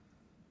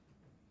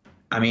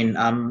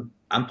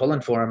I'm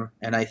pulling for him,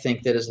 and I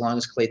think that as long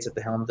as Clay's at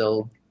the helm,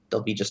 they'll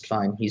be just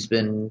fine. He's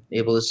been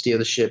able to steer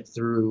the ship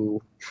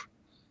through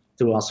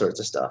all sorts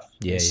of stuff.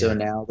 So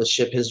now the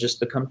ship has just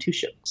become 2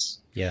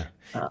 ships. Yeah,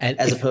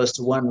 as opposed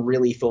to one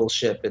really full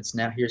ship. It's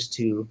now here's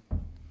 2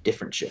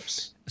 different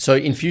ships. So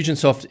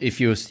Infusionsoft,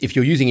 if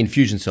you're using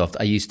Infusionsoft,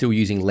 are you still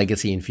using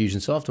legacy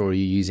Infusionsoft, or are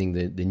you using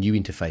the new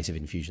interface of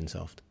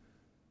Infusionsoft?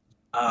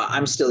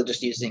 I'm still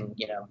just using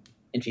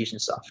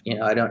Infusionsoft.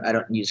 I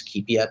don't use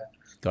Keep yet.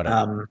 Got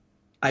it.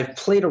 I've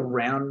played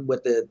around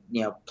with it,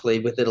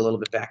 played with it a little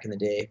bit back in the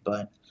day,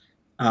 but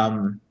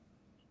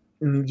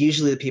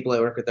usually the people I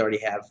work with already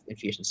have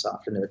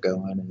Infusionsoft and they're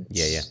going, and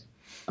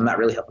I'm not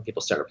really helping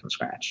people start up from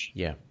scratch.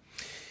 Yeah.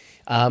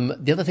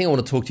 The other thing I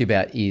want to talk to you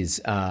about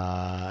is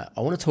I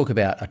want to talk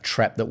about a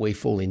trap that we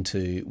fall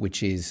into,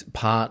 which is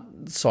part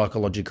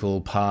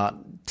psychological, part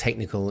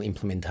technical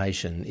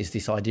implementation, is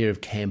this idea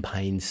of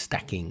campaign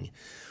stacking,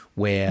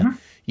 where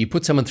you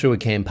put someone through a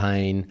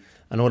campaign,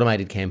 an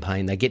automated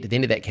campaign, they get to the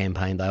end of that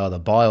campaign, they either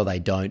buy or they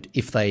don't.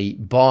 If they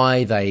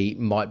buy, they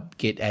might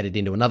get added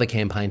into another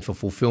campaign for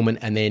fulfillment,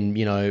 and then,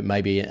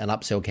 maybe an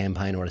upsell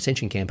campaign or an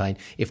ascension campaign.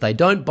 If they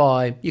don't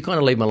buy, you kind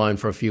of leave them alone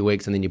for a few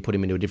weeks and then you put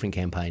them into a different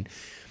campaign.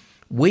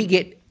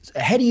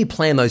 How do you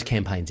plan those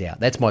campaigns out?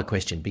 That's my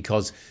question,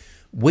 because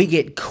we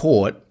get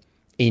caught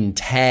in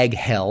tag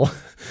hell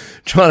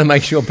trying to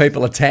make sure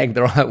people are tagged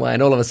the right way,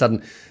 and all of a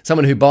sudden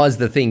someone who buys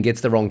the thing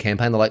gets the wrong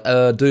campaign. They're like,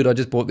 dude, I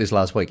just bought this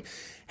last week.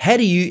 How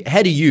do you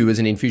as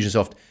an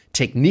Infusionsoft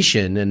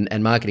technician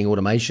and marketing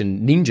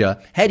automation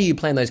ninja, how do you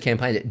plan those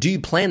campaigns? Do you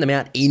plan them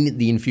out in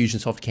the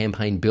Infusionsoft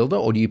campaign builder,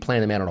 or do you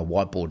plan them out on a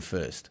whiteboard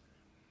first?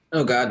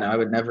 Oh God, no! I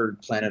would never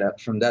plan it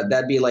out from that.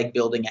 That'd be like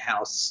building a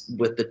house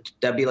with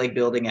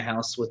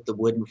the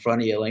wood in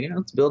front of you. Like,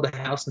 let's build a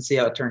house and see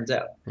how it turns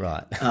out.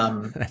 Right.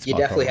 You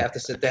definitely have to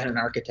sit down and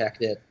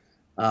architect it,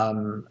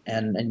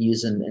 and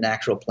use an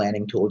actual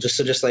planning tool.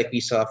 Just like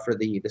we saw for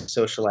the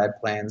social ad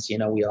plans,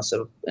 we also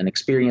have an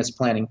experience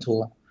planning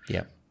tool.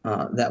 Yeah.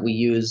 That we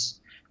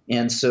use,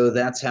 and so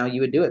that's how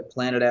you would do it.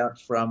 Plan it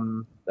out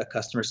from a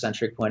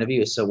customer-centric point of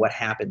view. So what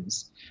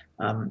happens?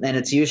 And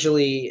it's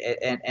usually,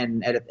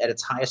 and at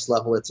its highest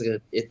level,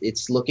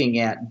 it's looking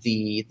at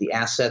the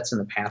assets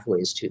and the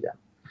pathways to them.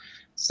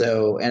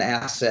 So an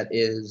asset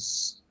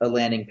is a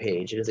landing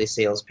page, it is a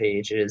sales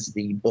page, it is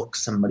the book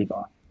somebody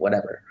bought,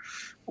 whatever.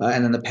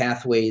 And then the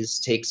pathways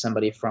take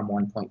somebody from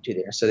one point to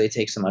there. So they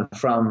take someone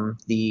from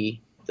the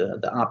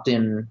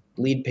opt-in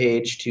lead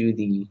page to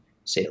the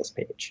sales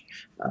page.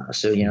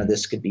 So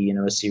this could be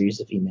a series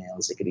of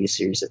emails, it could be a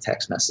series of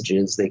text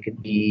messages, they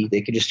could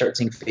just start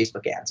seeing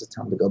Facebook ads that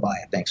tell them to go buy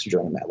it. Thanks for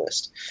joining my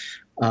list.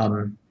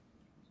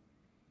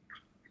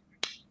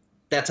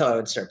 That's how I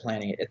would start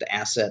planning it at the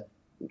asset,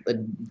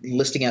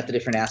 listing out the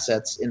different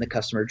assets in the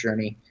customer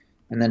journey,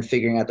 and then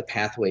figuring out the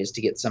pathways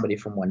to get somebody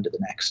from one to the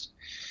next.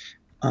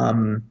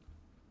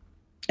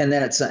 And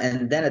then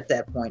at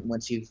that point,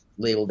 once you've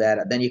labeled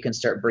that, then you can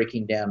start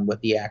breaking down what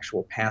the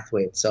actual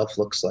pathway itself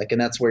looks like. And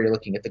that's where you're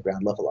looking at the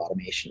ground level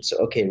automation. So,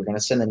 okay, we're going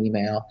to send an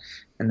email,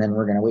 and then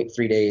we're going to wait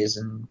 3 days,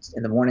 and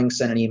in the morning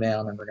send an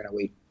email, and then we're going to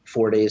wait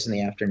 4 days in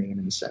the afternoon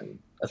and send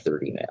a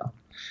third email.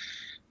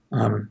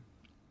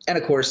 And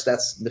of course,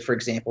 that's for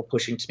example,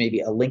 pushing to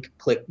maybe a link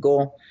click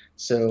goal.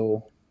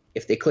 So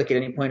if they click at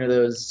any point of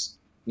those,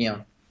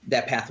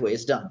 that pathway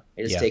is done.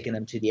 It has taken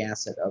them to the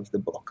asset of the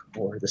book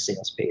or the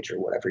sales page or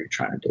whatever you're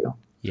trying to do.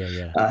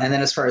 Yeah. And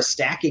then as far as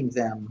stacking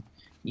them,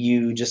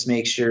 you just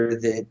make sure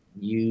that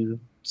you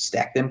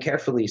stack them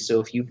carefully. So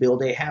if you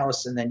build a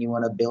house and then you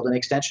want to build an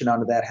extension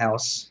onto that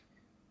house,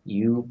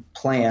 you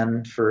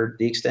plan for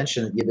the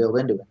extension that you build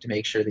into it to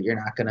make sure that you're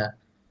not going to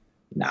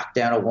knock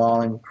down a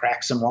wall and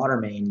crack some water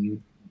main.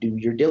 You do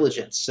your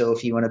diligence. So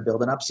if you want to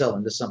build an upsell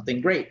into something,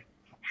 great.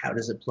 How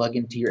does it plug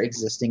into your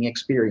existing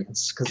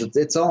experience? Because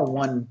it's all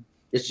one.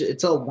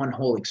 It's all one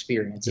whole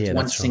experience. It's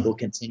one single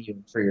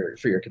continuum for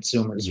your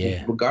consumers,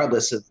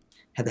 regardless of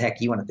how the heck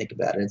you want to think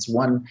about it. It's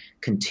one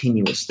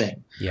continuous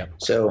thing. Yeah.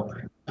 So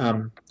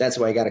that's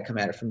why I got to come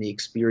at it from the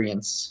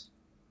experience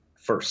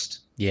first.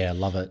 Yeah, I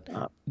love it.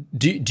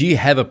 Do you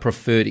have a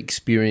preferred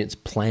experience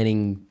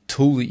planning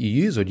tool that you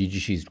use, or do you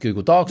just use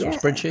Google Docs or a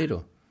spreadsheet?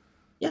 Or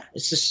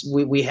it's just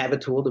we have a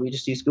tool that we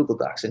just use Google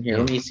Docs in here.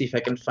 Let me see if I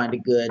can find a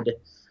good.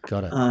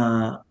 Got it.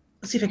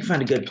 Let's see if I can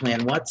find a good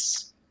plan.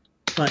 What's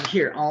fun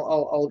here?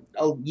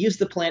 I'll use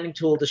the planning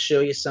tool to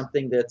show you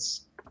something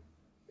that's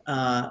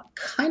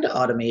kind of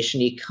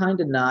automation-y, kind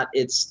of not.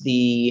 It's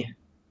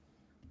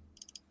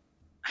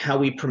how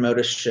we promote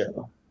a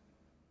show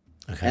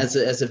as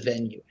a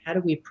venue. How do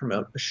we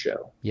promote a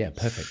show? Yeah,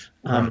 perfect.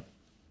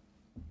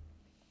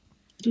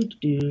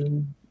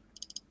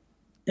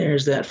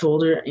 There's that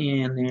folder,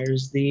 and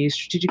there's the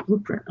strategic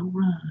blueprint. All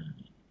right.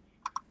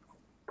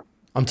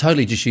 I'm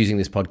totally just using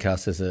this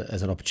podcast as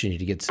an opportunity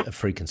to get a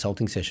free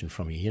consulting session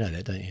from you. You know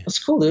that, don't you?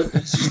 That's cool, dude.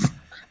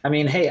 I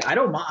mean, hey, I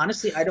don't mind.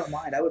 Honestly, I don't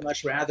mind. I would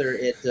much rather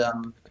it,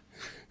 go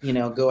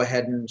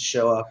ahead and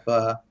show up.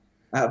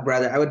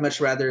 I would much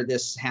rather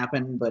this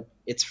happen, but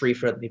it's free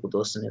for other people to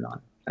listen in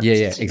on.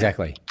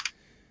 Exactly.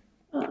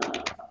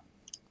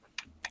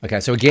 Okay,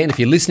 so again, if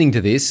you're listening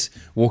to this,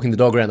 walking the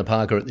dog around the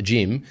park or at the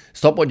gym,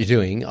 stop what you're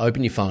doing,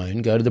 open your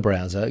phone, go to the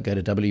browser, go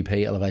to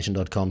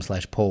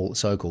wpelevation.com/Paul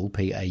Sokol,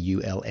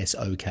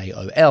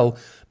 PAULSOKOL,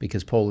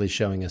 because Paul is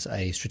showing us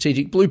a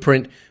strategic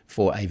blueprint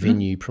for a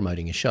venue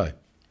promoting a show.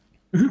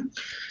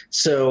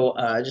 So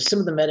just some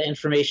of the meta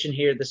information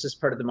here. This is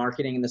part of the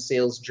marketing and the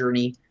sales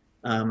journey.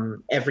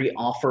 Every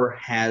offer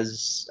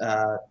has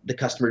the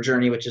customer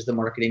journey, which is the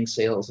marketing,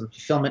 sales, and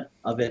fulfillment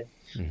of it.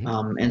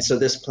 And so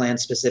this plan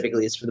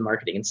specifically is for the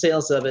marketing and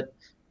sales of it.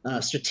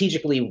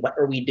 Strategically, what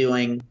are we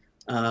doing?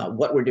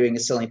 What we're doing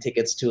is selling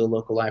tickets to a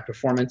local live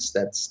performance.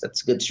 That's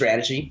a good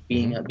strategy,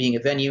 being a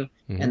venue.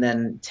 And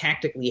then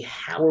tactically,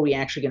 how are we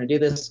actually going to do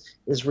this?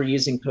 Is we're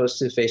using posts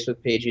to the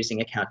Facebook page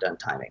using a countdown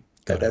timing.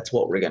 That's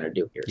what we're going to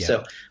do here. Yeah.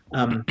 So,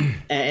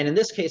 and in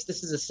this case,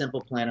 this is a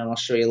simple plan, and I'll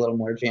show you a little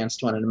more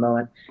advanced one in a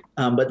moment.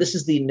 But this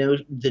is the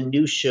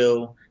new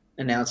show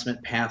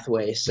announcement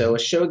pathway. So a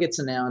show gets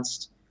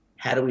announced.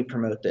 How do we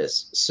promote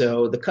this?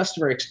 So the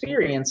customer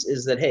experience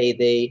is that, hey,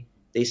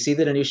 they see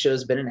that a new show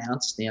has been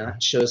announced.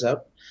 It shows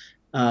up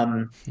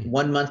 1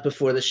 month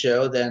before the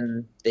show.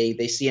 Then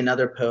they see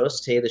another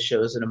post. Hey, the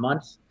show's in a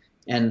month.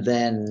 And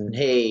then,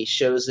 hey,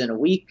 show's in a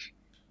week,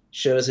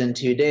 show's in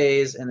 2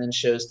 days, and then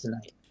show's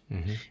tonight.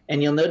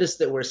 And you'll notice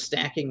that we're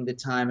stacking the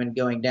time and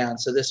going down.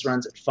 So this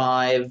runs at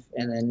 5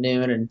 and then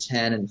noon and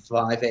 10 and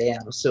 5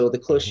 a.m. So the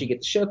closer you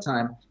get to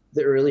showtime,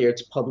 the earlier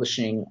it's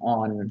publishing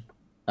on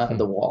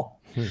the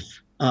wall.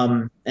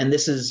 And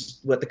this is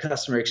what the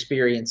customer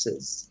experience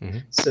is.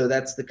 So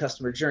that's the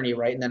customer journey,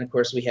 right? And then, of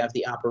course, we have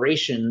the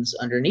operations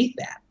underneath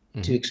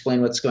that to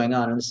explain what's going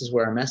on. And this is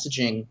where our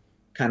messaging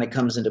kind of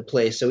comes into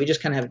play. So we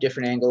just kind of have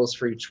different angles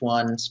for each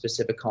one,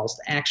 specific calls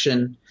to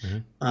action.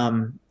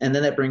 And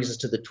then that brings us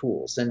to the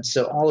tools. And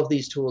so all of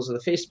these tools are the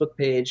Facebook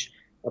page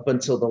up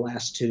until the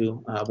last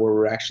two, where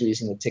we're actually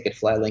using the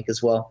Ticketfly link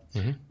as well.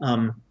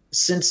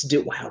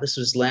 This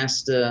was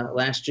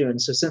last June.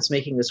 So since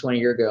making this 1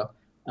 year ago,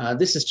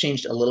 this has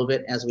changed a little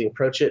bit as we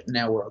approach it.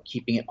 Now we're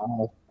keeping it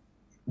all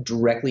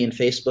directly in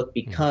Facebook,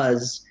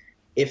 because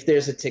if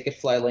there's a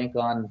Ticketfly link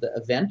on the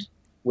event,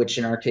 which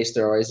in our case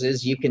there always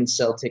is, you can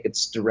sell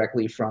tickets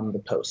directly from the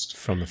post.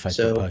 From the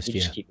Facebook post, you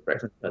just keep it right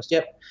from the post.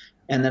 Yep.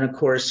 And then, of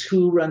course,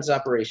 who runs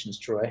operations,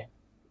 Troy?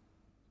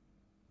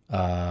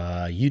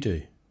 You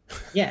do.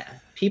 Yeah,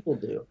 people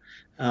do.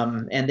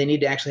 And they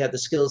need to actually have the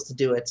skills to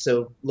do it.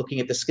 So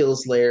looking at the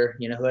skills layer,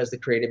 who has the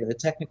creative and the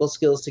technical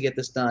skills to get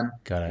this done.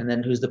 Got it. And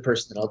then who's the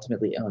person that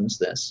ultimately owns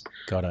this.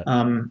 Got it.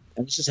 And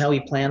this is how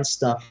we plan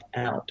stuff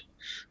out.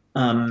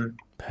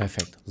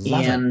 Perfect.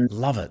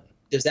 Love it.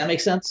 Does that make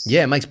sense?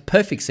 Yeah, it makes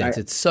perfect sense.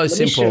 Right. It's so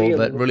simple,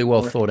 but really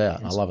well thought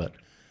out. I love it.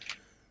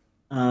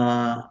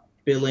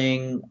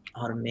 Billing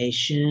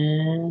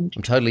automation.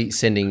 I'm totally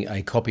sending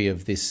a copy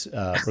of this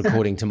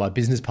recording to my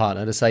business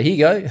partner to say, here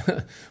you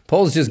go.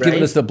 Paul's just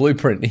given us the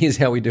blueprint. Here's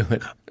how we do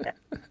it.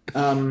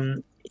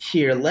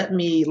 Here, let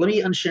me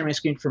unshare my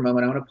screen for a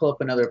moment. I want to pull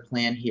up another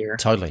plan here.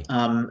 Totally.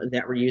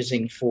 That we're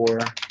using for.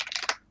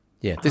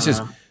 Yeah,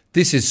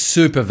 this is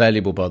super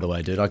valuable, by the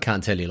way, dude. I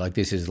can't tell you.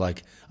 This is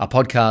like a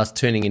podcast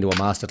turning into a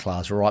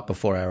masterclass right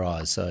before our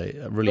eyes. So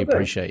I really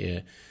appreciate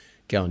you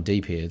going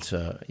deep here. It's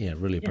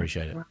really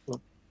appreciate it.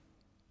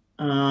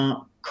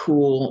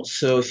 Cool.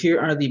 So here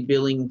are the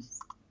billing.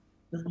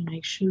 Let me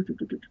make sure.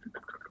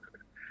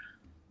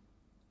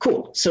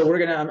 Cool. So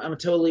we're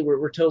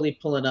totally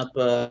pulling up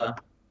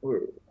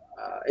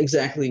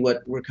exactly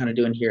what we're kind of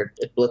doing here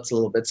at Blitz a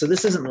little bit. So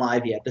this isn't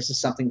live yet. This is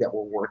something that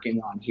we're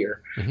working on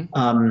here.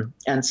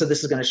 And so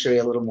this is going to show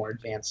you a little more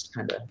advanced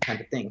kind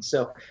of thing.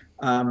 So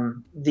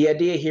the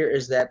idea here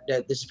is that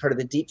this is part of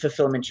the deep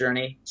fulfillment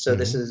journey. So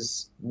this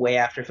is way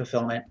after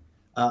fulfillment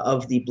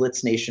of the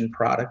Blitz Nation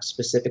product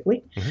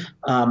specifically.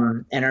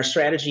 And our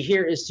strategy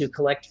here is to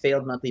collect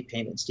failed monthly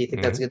payments. Do you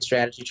think that's a good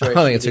strategy, Troy? I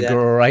think it's a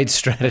great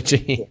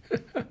strategy.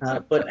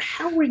 But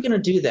how are we going to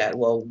do that?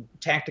 Well,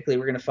 tactically,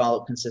 we're going to follow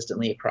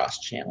consistently across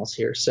channels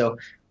here. So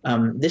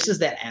this is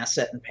that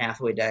asset and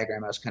pathway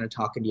diagram I was kind of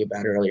talking to you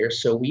about earlier.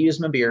 So we use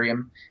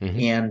Mabirium,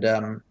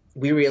 and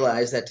we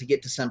realized that to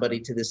get to somebody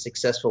to this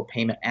successful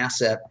payment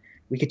asset,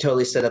 we could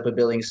totally set up a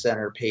billing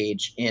center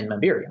page in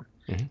Mabirium.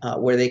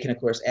 Where they can, of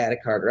course, add a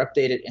card or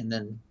update it and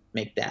then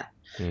make that.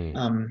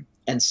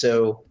 And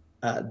so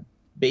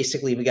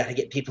basically we got to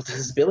get people to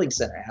this billing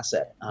center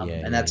asset,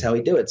 and that's how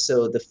we do it.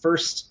 So the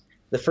first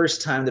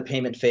time the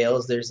payment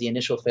fails, there's the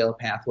initial fail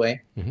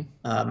pathway,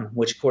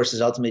 which, of course,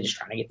 is ultimately just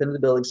trying to get them to the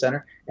billing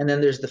center. And then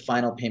there's the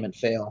final payment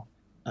fail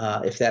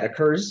if that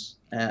occurs.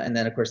 And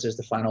then, of course, there's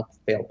the final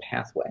fail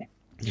pathway.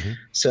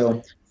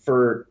 So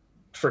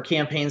for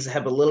campaigns that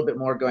have a little bit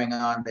more going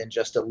on than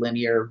just a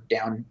linear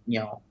down,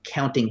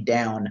 counting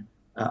down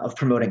of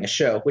promoting a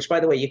show, which, by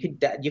the way, you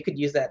could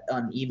use that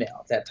on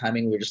email. That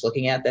timing we were just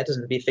looking at, that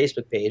doesn't be a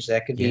Facebook page.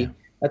 That could be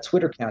a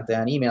Twitter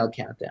countdown, email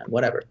countdown,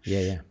 whatever.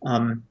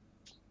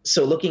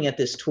 So looking at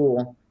this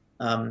tool,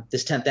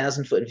 this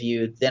 10,000-foot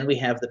view, then we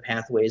have the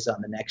pathways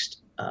on the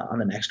next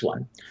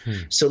one.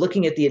 So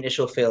looking at the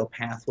initial fail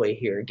pathway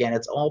here, again,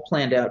 it's all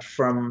planned out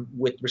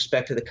with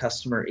respect to the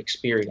customer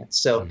experience.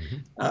 So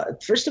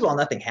first of all,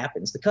 nothing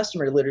happens. The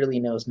customer literally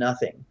knows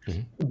nothing,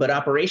 but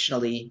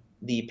operationally,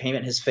 the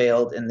payment has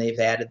failed, and they've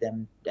added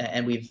them,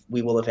 and we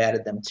will have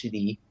added them to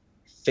the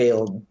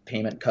failed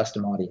payment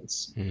custom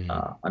audience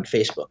on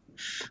Facebook.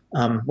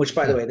 Which,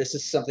 by the way, this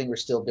is something we're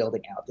still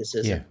building out. This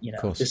isn't,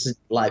 this isn't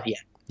live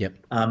yet.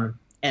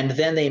 And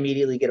then they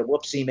immediately get a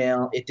whoops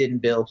email. It didn't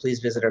bill. Please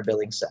visit our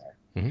billing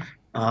center.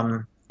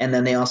 And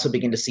then they also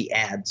begin to see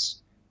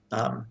ads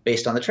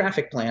based on the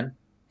traffic plan.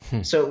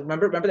 So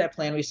remember that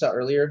plan we saw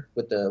earlier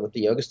with the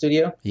yoga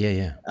studio?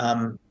 Yeah.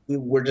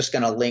 We're just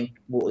going to link.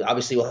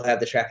 Obviously, we'll have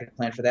the traffic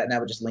plan for that. Now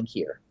we'll just link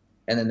here,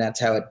 and then that's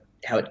how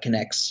it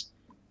connects.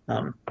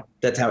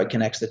 That's how it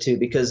connects the two,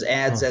 because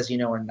ads, as you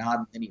know, are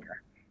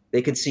non-linear.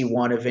 They could see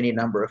one of any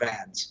number of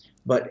ads,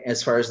 but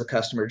as far as the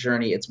customer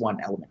journey, it's one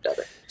element of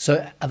it.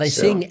 So are they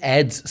seeing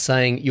ads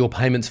saying your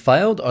payments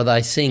failed, or are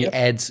they seeing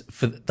ads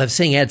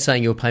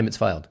saying your payments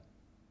failed?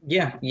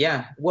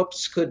 Yeah.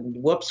 Whoops, go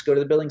to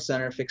the billing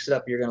center, fix it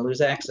up. You're going to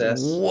lose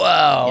access.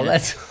 Wow,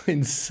 that's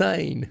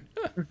insane.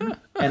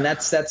 And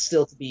that's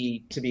still to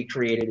be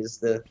created, is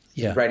the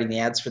writing the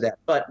ads for that,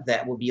 but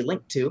that will be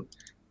linked to,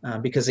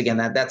 because again,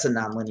 that's a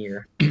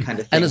nonlinear kind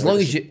of thing. And as long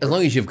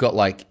as you've got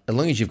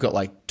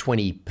like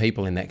 20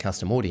 people in that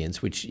custom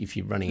audience, which if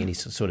you're running any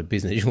sort of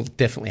business, you'll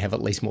definitely have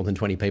at least more than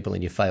 20 people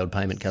in your failed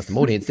payment custom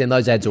audience, then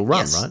those ads will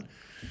run, right?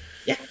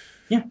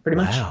 Yeah, pretty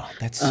much. Wow,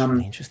 that's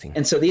interesting.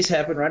 And so these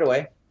happen right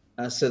away.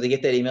 So they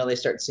get that email, they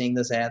start seeing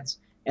those ads.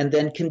 And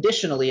then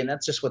conditionally, and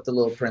that's just what the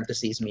little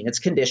parentheses mean, it's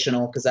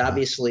conditional, because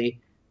obviously,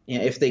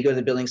 if they go to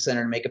the billing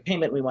center and make a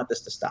payment, we want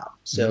this to stop.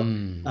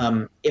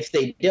 So if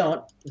they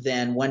don't,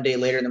 then one day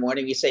later in the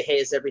morning, we say, hey,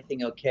 is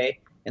everything okay?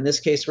 In this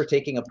case, we're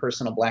taking a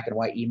personal black and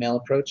white email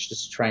approach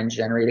just to try and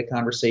generate a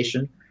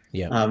conversation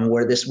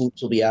where this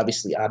whoops will be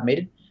obviously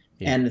automated.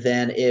 Yeah. And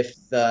then if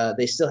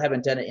they still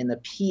haven't done it in the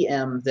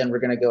PM, then we're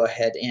going to go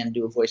ahead and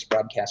do a voice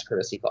broadcast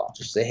courtesy call.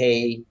 Just say,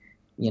 hey,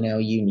 you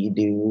need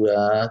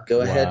to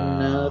go ahead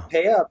and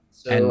pay up.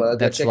 So and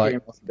that's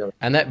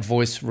and that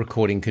voice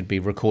recording could be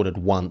recorded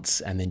once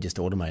and then just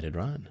automated,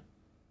 right?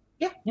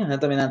 Yeah. I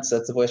mean, that's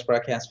the voice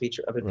broadcast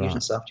feature of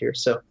Infusionsoft here.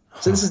 So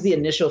this is the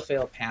initial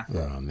fail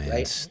pathway. Oh man,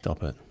 right?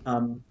 Stop it.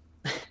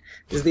 This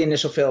is the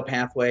initial fail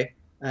pathway.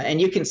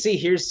 And you can see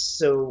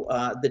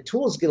the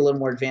tools get a little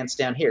more advanced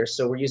down here.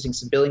 So we're using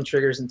some billing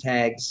triggers and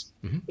tags,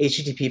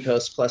 HTTP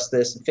posts plus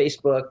this, and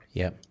Facebook,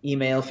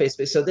 email,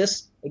 Facebook. So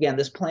this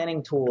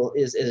planning tool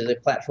is a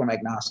platform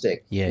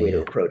agnostic way to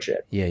approach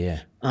it.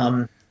 Yeah.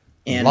 And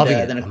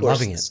then of course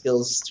the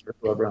skills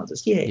for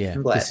bronzes. Yeah.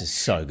 I'm glad. This is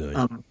so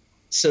good.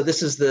 So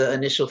this is the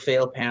initial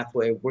fail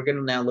pathway. We're going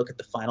to now look at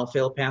the final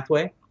fail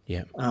pathway.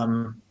 Yeah.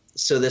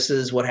 So this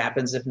is what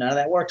happens if none of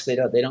that works. They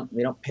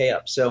don't pay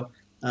up. So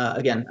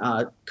again,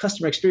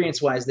 customer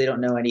experience-wise, they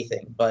don't know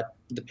anything, but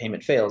the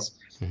payment fails.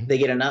 They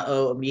get an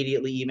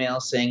immediately email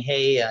saying,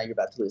 hey, you're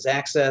about to lose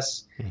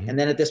access. And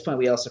then at this point,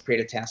 we also create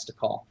a task to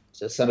call.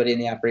 So somebody in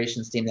the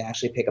operations team to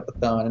actually pick up the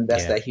phone,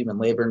 invest that human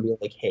labor, and be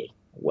like, hey,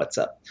 what's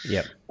up?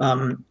 Yep.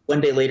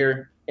 One day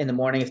later in the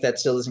morning, if that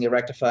still doesn't get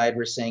rectified,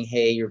 we're saying,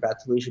 hey, you're about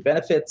to lose your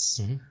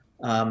benefits.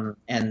 And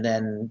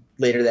then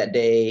later that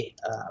day,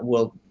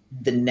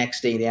 the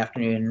next day in the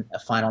afternoon, a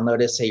final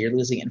notice, hey, you're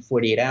losing it in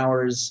 48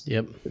 hours.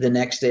 Yep. The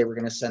next day, we're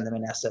going to send them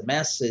an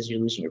SMS, says you're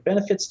losing your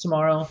benefits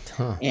tomorrow.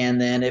 And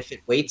then if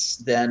it waits,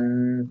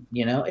 then,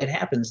 it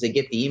happens. They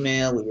get the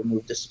email, we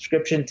remove the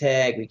subscription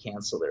tag, we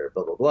cancel their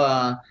blah, blah,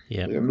 blah.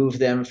 Yep. We remove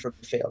them from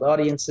failed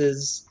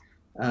audiences.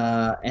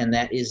 And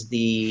that is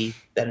the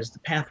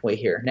pathway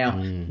here.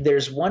 Now,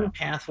 there's one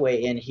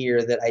pathway in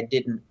here that I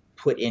didn't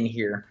put in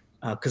here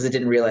because I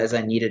didn't realize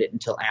I needed it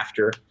until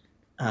after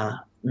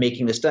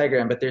making this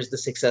diagram, but there's the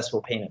successful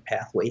payment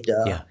pathway.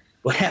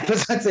 What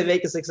happens once they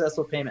make a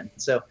successful payment?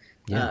 So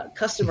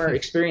customer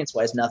experience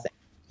wise, nothing.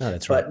 No,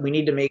 that's right. But we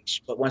need to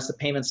but once the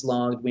payment's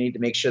logged, we need to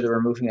make sure that we're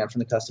removing them from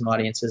the custom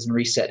audiences and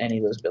reset any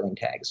of those billing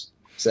tags.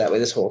 So that way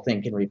this whole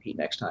thing can repeat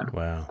next time.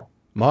 Wow.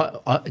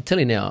 I tell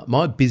you now,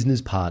 my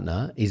business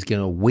partner is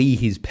going to wee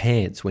his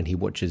pants when he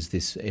watches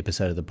this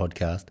episode of the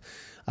podcast.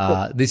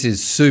 This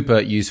is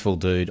super useful,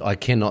 dude. I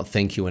cannot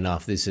thank you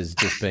enough. This has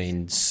just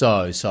been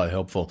so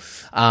helpful.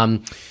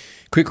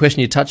 Quick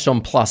question. You touched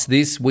on Plus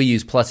This. We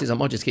use Plus This. I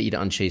might just get you to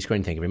unshare your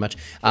screen. Thank you very much.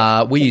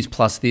 We use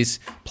Plus This.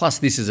 Plus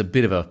This is a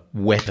bit of a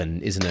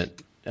weapon, isn't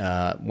it,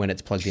 when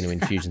it's plugged into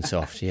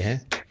Infusionsoft, yeah?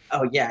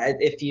 Oh yeah,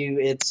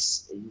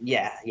 it's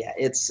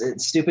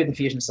stupid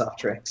Infusionsoft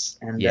tricks,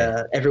 and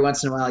every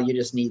once in a while you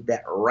just need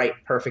that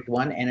perfect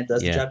one, and it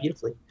does the job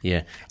beautifully.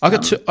 Yeah, I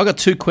got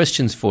two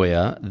questions for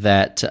you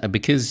that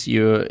because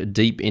you're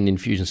deep in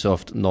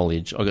Infusionsoft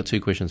knowledge, I got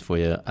two questions for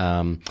you.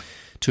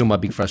 Two of my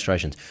big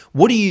frustrations.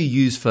 What do you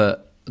use for?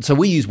 So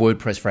we use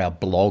WordPress for our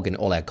blog and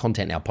all our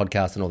content, our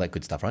podcast, and all that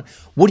good stuff, right?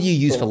 What do you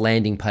use for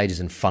landing pages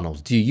and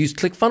funnels? Do you use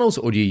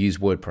ClickFunnels or do you use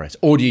WordPress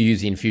or do you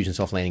use the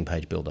Infusionsoft landing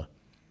page builder?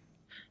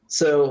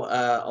 So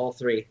all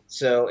three.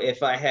 So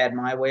if I had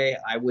my way,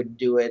 I would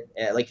do it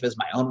like if it was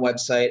my own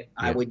website,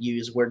 I would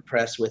use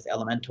WordPress with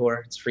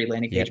Elementor. It's a free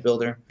landing page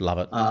builder. Love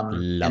it.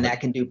 That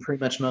can do pretty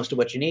much most of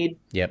what you need.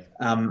 Yep.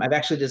 I've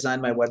actually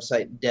designed my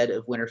website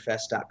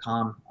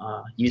deadofwinterfest.com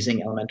using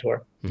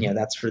Elementor.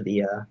 That's for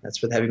the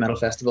heavy metal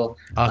festival.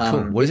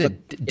 Cool. What is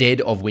it?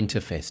 Dead of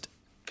Winterfest.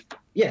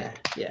 Yeah.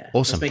 Awesome.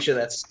 Let's make sure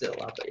that's still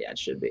up, but yeah, it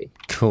should be.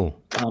 Cool.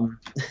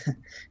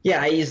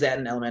 Yeah, I used that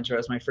in Elementor. It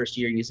was my first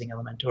year using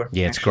Elementor.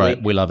 Yeah, it's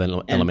great. We love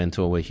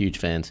Elementor. We're huge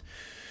fans.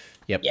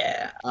 Yep.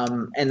 Yeah.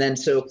 And then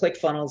so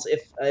ClickFunnels,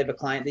 if I have a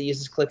client that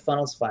uses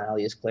ClickFunnels, fine, I'll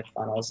use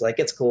ClickFunnels. Like,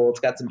 it's cool. It's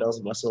got some bells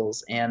and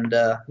whistles and,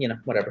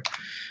 whatever.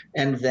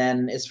 And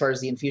then as far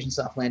as the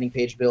Infusionsoft landing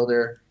page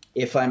builder,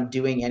 if I'm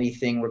doing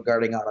anything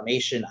regarding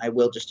automation, I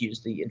will just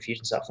use the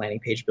Infusionsoft landing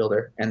page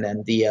builder and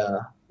then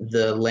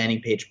the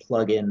landing page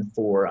plugin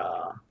for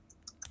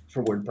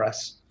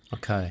WordPress.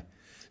 Okay.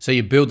 So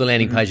you build the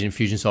landing page in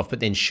Infusionsoft, but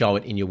then show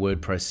it in your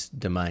WordPress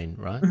domain,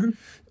 right?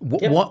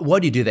 Why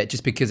do you do that?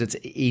 Just because it's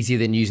easier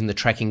than using the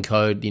tracking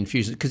code,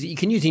 because you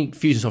can use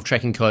Infusionsoft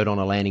tracking code on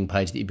a landing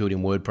page that you build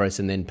in WordPress,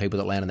 and then people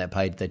that land on that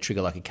page, they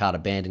trigger like a cart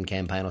abandon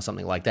campaign or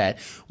something like that.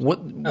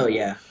 Oh,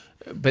 yeah.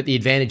 But the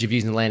advantage of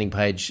using the landing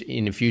page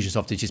in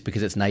Infusionsoft is just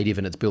because it's native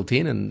and it's built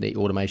in and the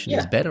automation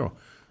is better?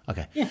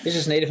 Okay. Yeah, it's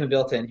just native and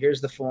built in. Here's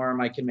the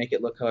form. I can make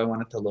it look how I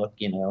want it to look.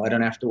 I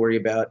don't have to worry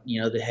about,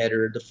 the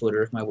header, the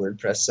footer of my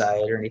WordPress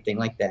site or anything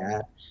like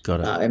that.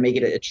 Got it. I make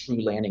it a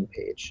true landing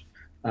page,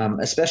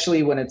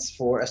 especially when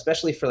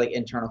especially for like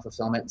internal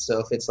fulfillment. So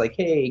if it's like,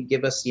 hey,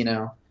 give us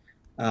 5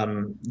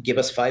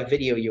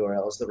 video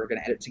URLs that we're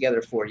going to edit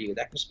together for you,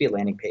 that can just be a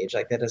landing page.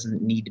 Like, that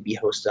doesn't need to be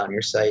hosted on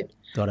your site.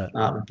 Got it.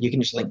 You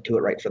can just link to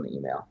it right from the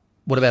email.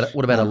 What about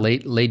a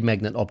lead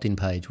magnet opt-in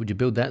page? Would you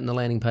build that in the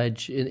landing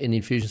page in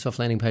Infusionsoft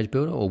landing page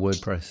builder or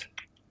WordPress?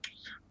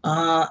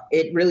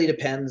 It really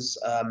depends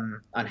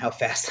on how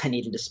fast I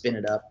needed to spin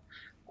it up.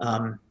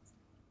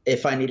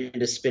 If I needed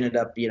to spin it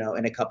up,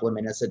 in a couple of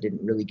minutes, I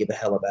didn't really give a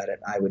hell about it.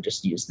 I would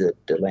just use the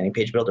landing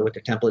page builder with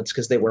their templates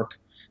because they work.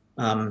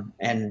 And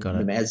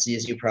as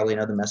you probably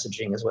know, the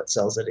messaging is what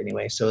sells it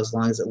anyway. So as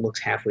long as it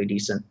looks halfway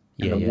decent,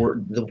 and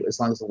as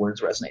long as the words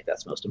resonate,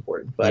 that's most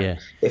important. But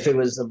if it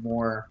was a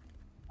more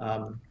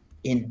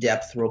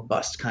in-depth,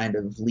 robust kind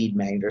of lead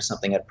magnet or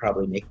something, I'd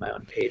probably make my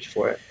own page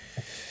for it.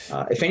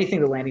 If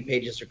anything, the landing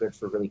pages are good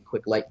for really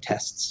quick light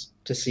tests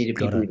to see if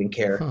people even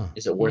care. Huh.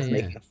 Is it worth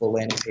making a full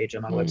landing page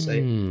on my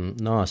website?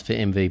 Nice for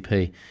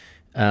MVP.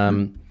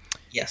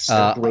 Yes,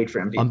 great for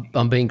MVP.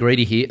 I'm being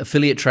greedy here.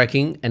 Affiliate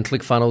tracking and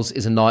ClickFunnels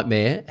is a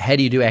nightmare. How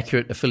do you do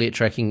accurate affiliate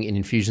tracking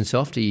in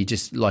Infusionsoft? Do you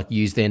just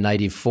use their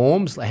native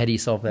forms? How do you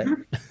solve that?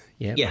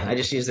 Yeah, I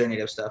just use their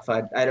native stuff.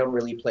 I don't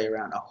really play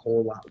around a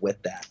whole lot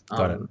with that.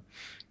 Got it.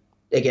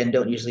 Again,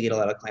 don't usually get a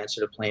lot of clients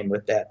that are playing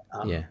with that.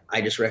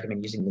 I just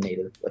recommend using the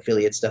native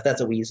affiliate stuff.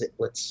 That's a Weeze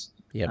Blitz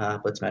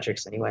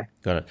metrics anyway.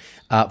 Got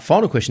it.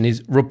 Final question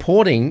is,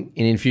 reporting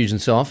in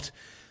Infusionsoft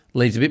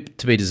leaves a bit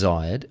to be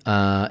desired.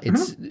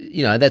 It's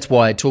that's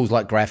why tools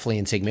like Graphly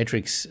and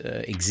Segmetrics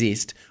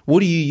exist. What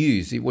do you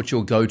use? What's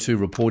your go-to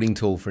reporting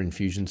tool for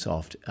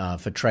Infusionsoft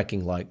for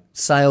tracking like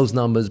sales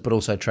numbers, but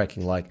also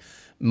tracking like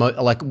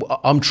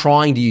I'm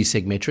trying to use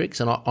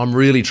Segmetrics, and I'm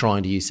really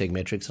trying to use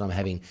Segmetrics, and I'm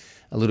having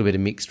a little bit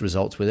of mixed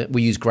results with it.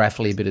 We use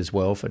Graphly a bit as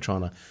well for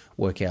trying to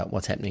work out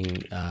what's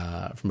happening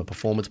from a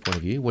performance point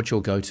of view. What's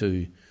your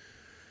go-to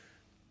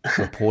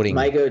reporting?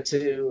 My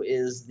go-to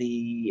is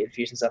the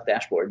Infusionsoft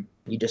dashboard.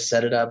 You just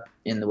set it up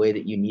in the way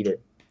that you need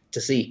it to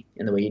see,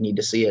 in the way you need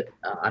to see it.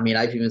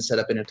 I've even set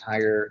up an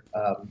entire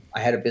I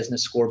had a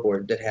business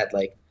scoreboard that had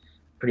like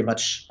pretty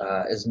much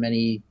as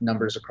many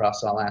numbers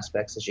across all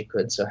aspects as you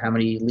could. So how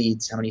many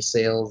leads, how many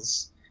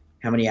sales,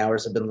 how many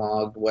hours have been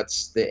logged,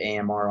 what's the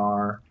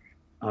AMRR,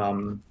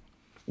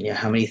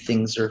 how many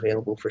things are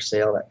available for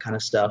sale, that kind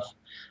of stuff.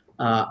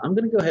 I'm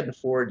going to go ahead and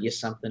forward you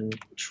something,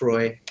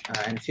 Troy,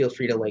 and feel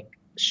free to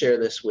share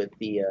this with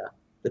the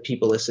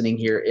people listening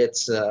here.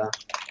 It's an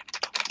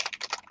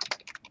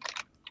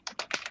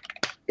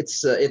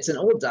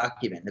old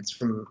document. It's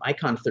from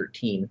Icon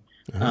 13,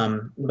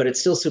 but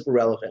it's still super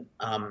relevant.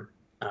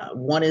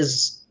 One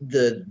is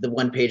the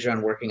one page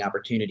on working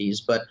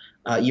opportunities, but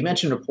you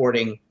mentioned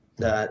reporting.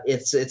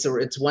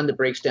 It's one that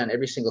breaks down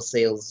every single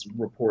sales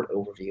report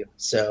overview.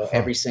 So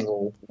every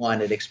single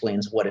one, it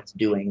explains what it's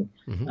doing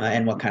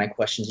and what kind of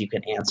questions you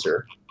can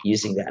answer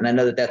using that. And I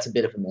know that that's a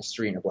bit of a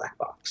mystery in a black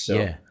box. So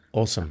yeah,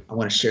 awesome. I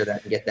want to share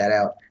that and get that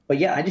out. But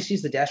yeah, I just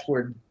use the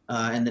dashboard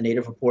and the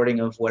native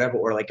reporting of whatever.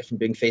 Or if I'm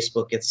doing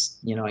Facebook, it's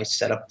I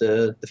set up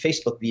the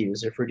Facebook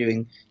views. Or if we're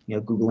doing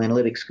Google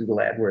Analytics, Google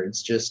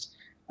AdWords, just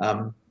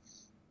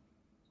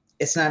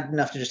it's not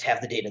enough to just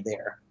have the data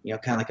there.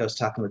 Kind of like I was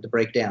talking with the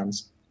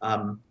breakdowns.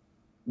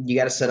 You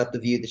got to set up the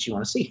view that you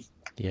want to see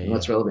and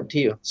what's relevant to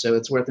you. So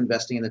it's worth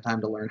investing in the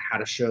time to learn how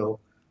to show,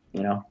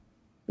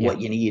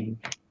 what you need.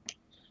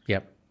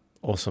 Yep.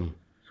 Awesome.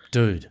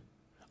 Dude,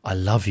 I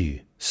love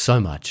you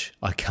so much.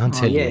 I can't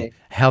tell you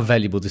how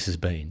valuable this has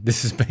been.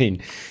 This has been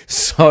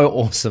so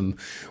awesome.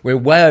 We're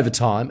way over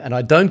time, and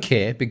I don't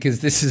care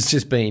because this has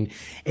just been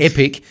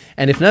epic.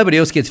 And if nobody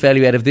else gets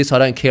value out of this, I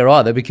don't care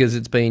either because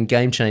it's been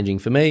game-changing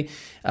for me.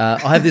 I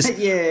have this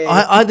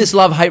I have this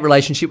love-hate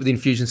relationship with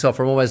Infusionsoft.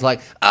 I'm always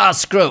like,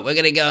 screw it, we're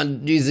going to go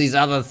and use these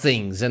other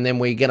things, and then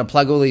we're going to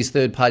plug all these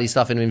third-party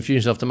stuff into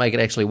Infusionsoft to make it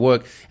actually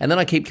work. And then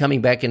I keep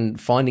coming back and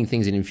finding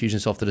things in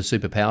Infusionsoft that are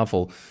super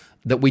powerful.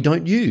 that we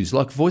don't use,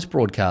 like voice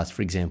broadcast,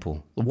 for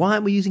example? Why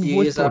aren't we using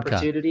voice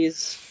broadcast?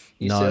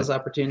 Sales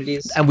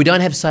opportunities. And we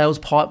don't have sales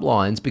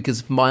pipelines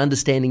because my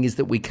understanding is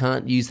that we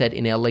can't use that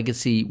in our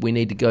legacy. We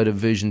need to go to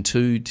version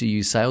 2 to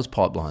use sales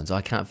pipelines. I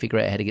can't figure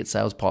out how to get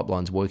sales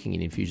pipelines working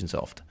in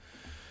Infusionsoft.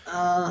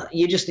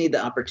 You just need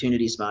the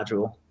opportunities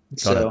module.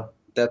 So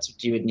that's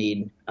what you would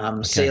need.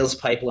 Sales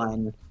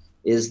pipeline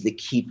is the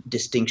key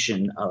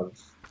distinction of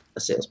a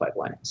sales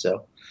pipeline.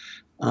 So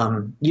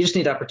you just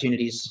need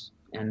opportunities,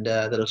 and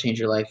that'll change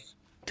your life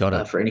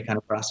for any kind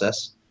of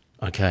process.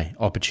 Okay,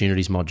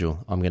 opportunities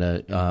module. I'm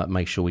going to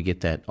make sure we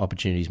get that.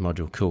 Opportunities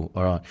module. Cool.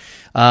 All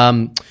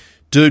right.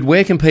 Dude,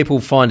 where can people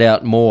find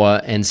out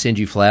more and send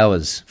you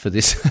flowers for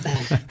this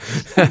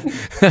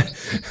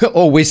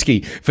or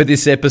whiskey for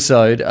this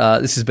episode?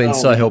 This has been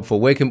helpful.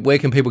 Where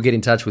can people get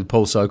in touch with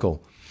Paul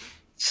Sokol?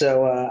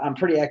 So I'm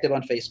pretty active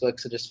on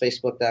Facebook, so just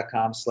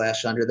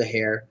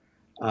facebook.com/underthehair.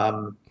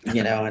 And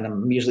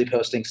I'm usually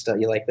posting stuff.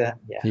 You like that?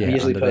 Yeah, I'm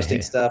usually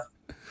posting stuff.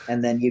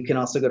 And then you can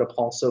also go to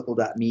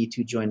paulsokol.me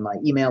to join my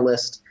email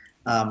list.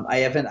 I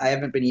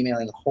haven't been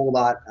emailing a whole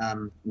lot,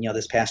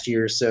 this past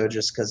year or so,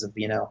 just because of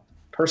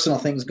personal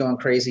things going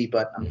crazy.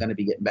 But I'm going to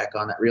be getting back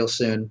on that real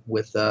soon.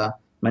 With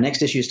my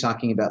next issue is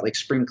talking about like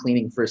spring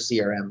cleaning for a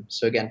CRM.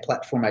 So again,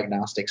 platform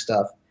agnostic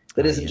stuff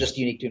that isn't just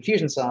unique to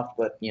Infusionsoft,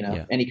 but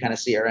any kind of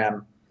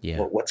CRM. Yeah.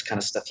 What's kind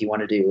of stuff you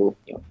want to do,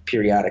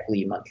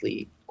 periodically,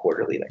 monthly,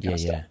 quarterly, that kind of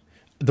stuff.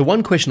 The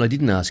one question I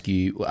didn't ask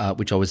you,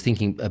 which I was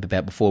thinking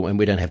about before, and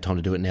we don't have time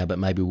to do it now, but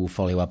maybe we'll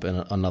follow up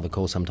on another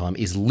call sometime,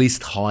 is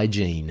list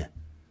hygiene.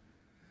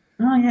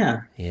 Oh,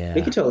 yeah. Yeah.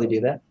 We could totally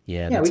do that.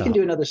 Yeah, we can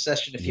do another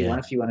session if you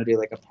want to do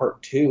like a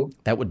part 2.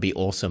 That would be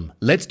awesome.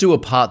 Let's do a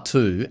part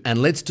 2,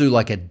 and let's do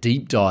like a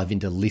deep dive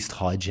into list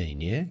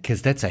hygiene, yeah?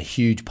 Because that's a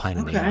huge pain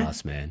in the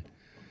ass, man.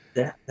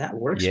 That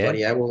works,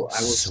 buddy. I will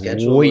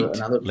schedule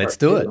another part. Let's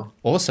do it.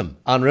 Awesome.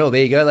 Unreal.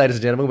 There you go, ladies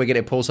and gentlemen. We're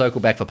getting Paul Sokol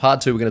back for part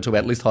 2. We're going to talk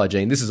about list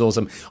hygiene. This is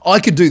awesome. I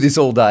could do this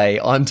all day.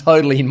 I'm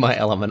totally in my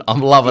element.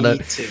 I'm loving it.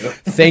 Me too.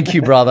 Thank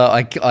you, brother.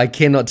 I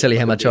cannot tell you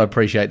how much I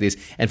appreciate this.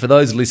 And for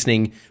those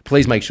listening,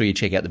 please make sure you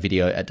check out the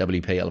video at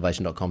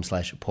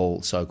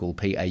wpelevation.com/Paul Sokol,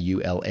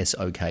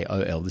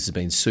 PAULSOKOL. This has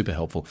been super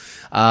helpful.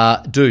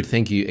 Dude,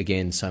 thank you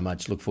again so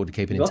much. Look forward to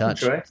keeping in touch.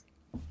 Troy.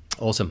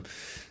 Awesome.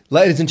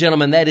 Ladies and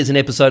gentlemen, that is an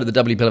episode of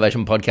the WP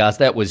Elevation podcast.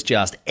 That was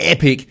just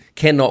epic.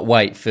 Cannot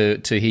wait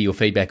to hear your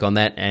feedback on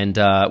that. And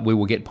we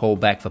will get Paul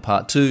back for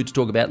part 2 to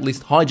talk about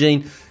list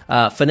hygiene.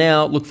 For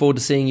now, look forward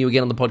to seeing you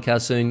again on the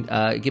podcast soon.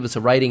 Give us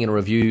a rating and a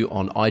review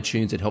on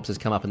iTunes. It helps us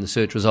come up in the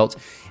search results.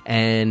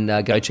 And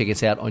go check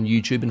us out on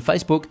YouTube and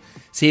Facebook.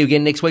 See you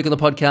again next week on the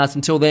podcast.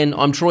 Until then,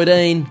 I'm Troy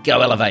Dean. Go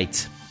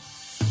Elevate.